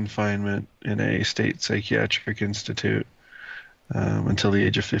locked confinement in a state psychiatric institute until the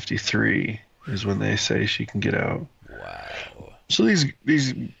age of 53 is when they say she can get out. Wow. So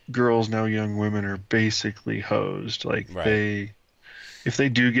these girls, now young women, are basically hosed. Like, if they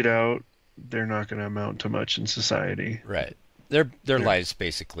do get out, they're not going to amount to much in society. Right. Their lives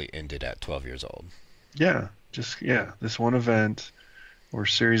basically ended at 12 years old. Yeah. This one event or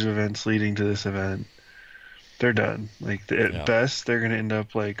series of events leading to this event, they're done. Like, at best, they're going to end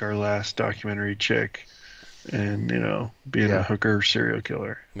up like our last documentary chick and, you know, being a hooker serial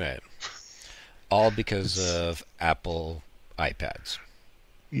killer. Right. All because of Apple iPads.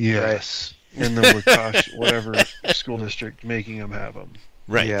 Yes. And the Wakash, whatever school district making them have them.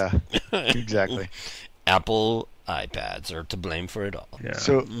 Right. Yeah, exactly. Apple iPads are to blame for it all. Yeah.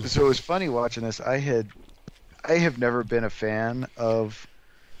 So it was funny watching this. I have never been a fan of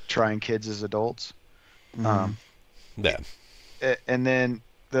trying kids as adults. Yeah. And then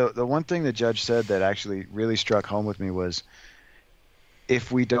the one thing the judge said that actually really struck home with me was,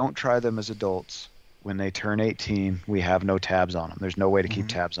 if we don't try them as adults, when they turn 18, we have no tabs on them. There's no way to keep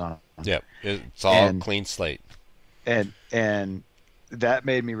tabs on them. Yeah, it's all clean slate. And that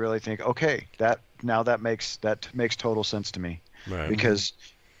made me really think, okay, that makes total sense to me. Right. Because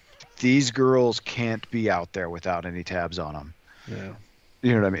these girls can't be out there without any tabs on them. Yeah.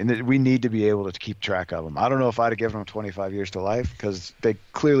 You know what I mean? We need to be able to keep track of them. I don't know if I'd have given them 25 years to life, because they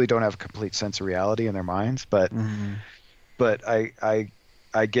clearly don't have a complete sense of reality in their minds. But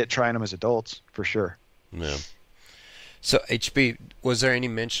I get trying them as adults for sure. Yeah. So HB, was there any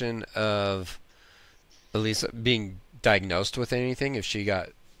mention of Elisa being diagnosed with anything if she got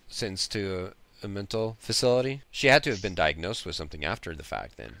sentenced to a mental facility? She had to have been diagnosed with something after the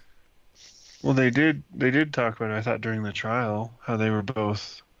fact then. Well, they did talk about it, I thought, during the trial, how they were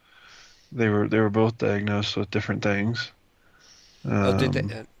both diagnosed with different things. Oh, did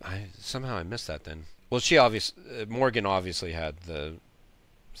they? Somehow I missed that then. Well, Morgan obviously had the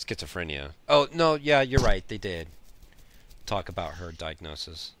schizophrenia. Oh, no, yeah, you're right. They did talk about her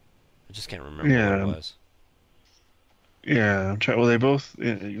diagnosis. I just can't remember what it was. Yeah, well, they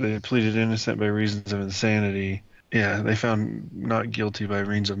pleaded innocent by reasons of insanity. Yeah, they found not guilty by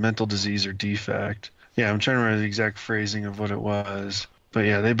reasons of mental disease or defect. Yeah, I'm trying to remember the exact phrasing of what it was. But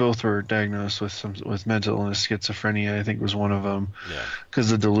yeah, they both were diagnosed with mental illness. Schizophrenia, I think, was one of them. Yeah. Because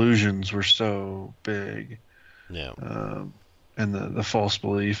the delusions were so big. Yeah. And the false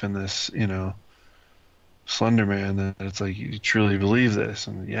belief in this, you know, Slenderman, that it's like, you truly believe this,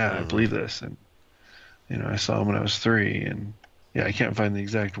 and I believe this, and you know, I saw him when I was 3, and Yeah, I can't find the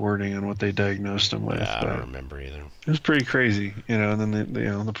exact wording on what they diagnosed him with. Yeah, I but don't remember either. It was pretty crazy, and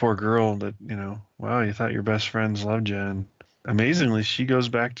then the poor girl that, wow, you thought your best friends loved you, and amazingly, she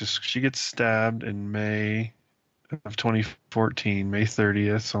gets stabbed in May of 2014, May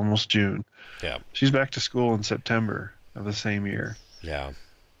 30th, almost June. Yeah. She's back to school in September of the same year. Yeah.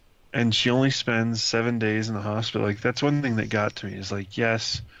 And she only spends 7 days in the hospital. Like, that's one thing that got to me is like,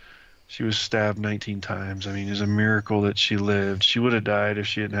 yes, she was stabbed 19 times. I mean, it's a miracle that she lived. She would have died if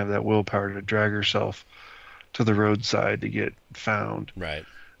she didn't have that willpower to drag herself to the roadside to get found. Right.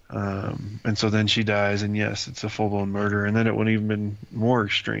 And so then she dies, and yes, it's a full-blown murder, and then it wouldn't even been more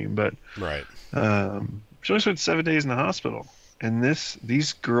extreme. But right. She only spent 7 days in the hospital, and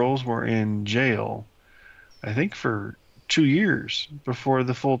these girls were in jail, I think, for 2 years before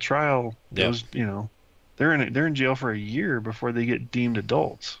the full trial. Yep. They're in jail for a year before they get deemed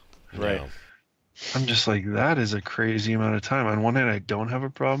adults. Right. I'm just like, that is a crazy amount of time. On one hand, I don't have a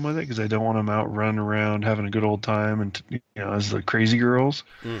problem with it because I don't want them out running around having a good old time and as the crazy girls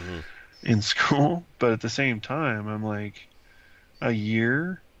in school. But at the same time, I'm like, a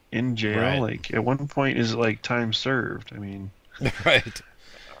year in jail, right. Like at one point, is it like time served? I mean, right.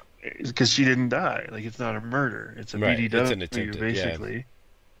 Because she didn't die. Like, it's not a murder. It's a BDW, it's an attempted, basically.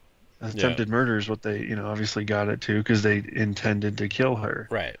 Yeah. Attempted murder is what they, obviously got it to because they intended to kill her.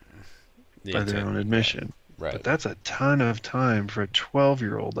 Right. By their own admission. Yeah. Right. But that's a ton of time for a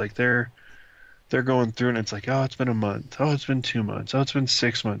 12-year-old. Like, they're going through, and it's like, oh, it's been a month. Oh, it's been 2 months. Oh, it's been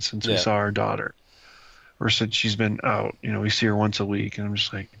 6 months since we saw our daughter. Or since she's been out. We see her once a week. And I'm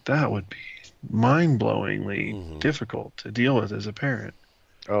just like, that would be mind-blowingly difficult to deal with as a parent.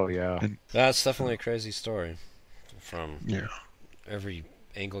 Oh, yeah. And that's definitely a crazy story from every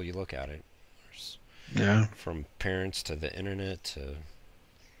angle you look at it. From parents to the internet to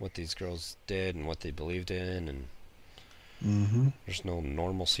what these girls did and what they believed in, and there's no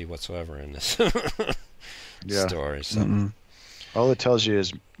normalcy whatsoever in this story. So all it tells you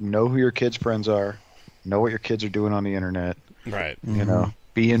is know who your kids' friends are, know what your kids are doing on the internet. Right.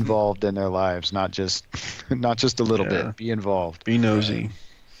 Be involved in their lives, not just a little bit. Be involved. Be nosy.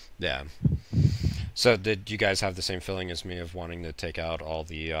 Yeah. So did you guys have the same feeling as me of wanting to take out all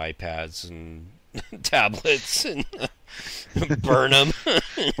the iPads and tablets and burn them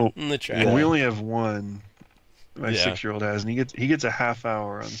in the trash? Well, we only have one. My 6-year-old has, and he gets a half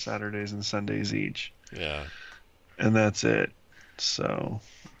hour on Saturdays and Sundays each. Yeah. And that's it. So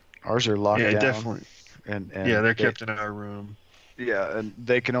ours are locked down. Definitely. And they're kept in our room. Yeah, and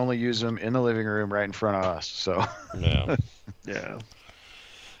they can only use them in the living room right in front of us. So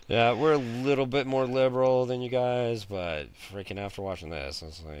yeah, we're a little bit more liberal than you guys, but freaking after watching this, I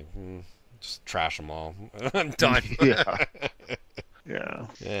was like, just trash them all. I'm done. Yeah.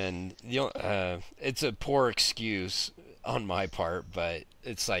 And it's a poor excuse on my part, but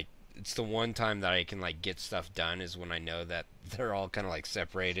it's like it's the one time that I can like get stuff done is when I know that they're all kind of like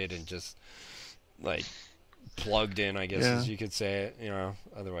separated and just like plugged in, I guess as you could say it.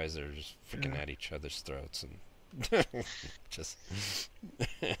 Otherwise they're just freaking at each other's throats and just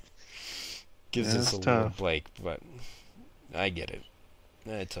gives us a little break, but I get it.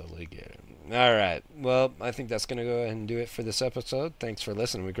 I totally get it. All right. Well, I think that's going to go ahead and do it for this episode. Thanks for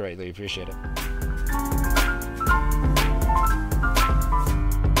listening. We greatly appreciate it.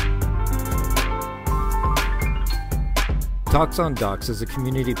 Talks on Docs is a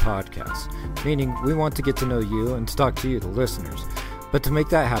community podcast, meaning we want to get to know you and to talk to you, the listeners. But to make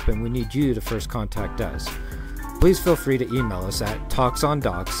that happen, we need you to first contact us. Please feel free to email us at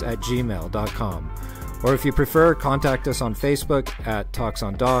talksondocs@gmail.com. Or if you prefer, contact us on Facebook at Talks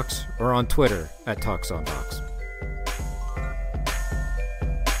on Docs or on Twitter at Talks on Docs.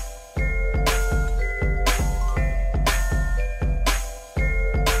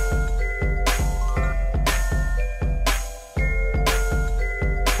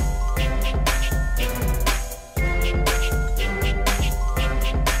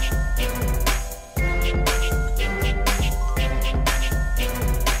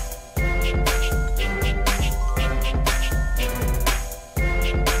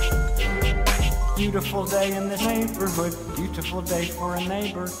 Beautiful day in this neighborhood, beautiful day for a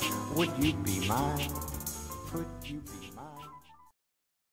neighbor. Would you be mine?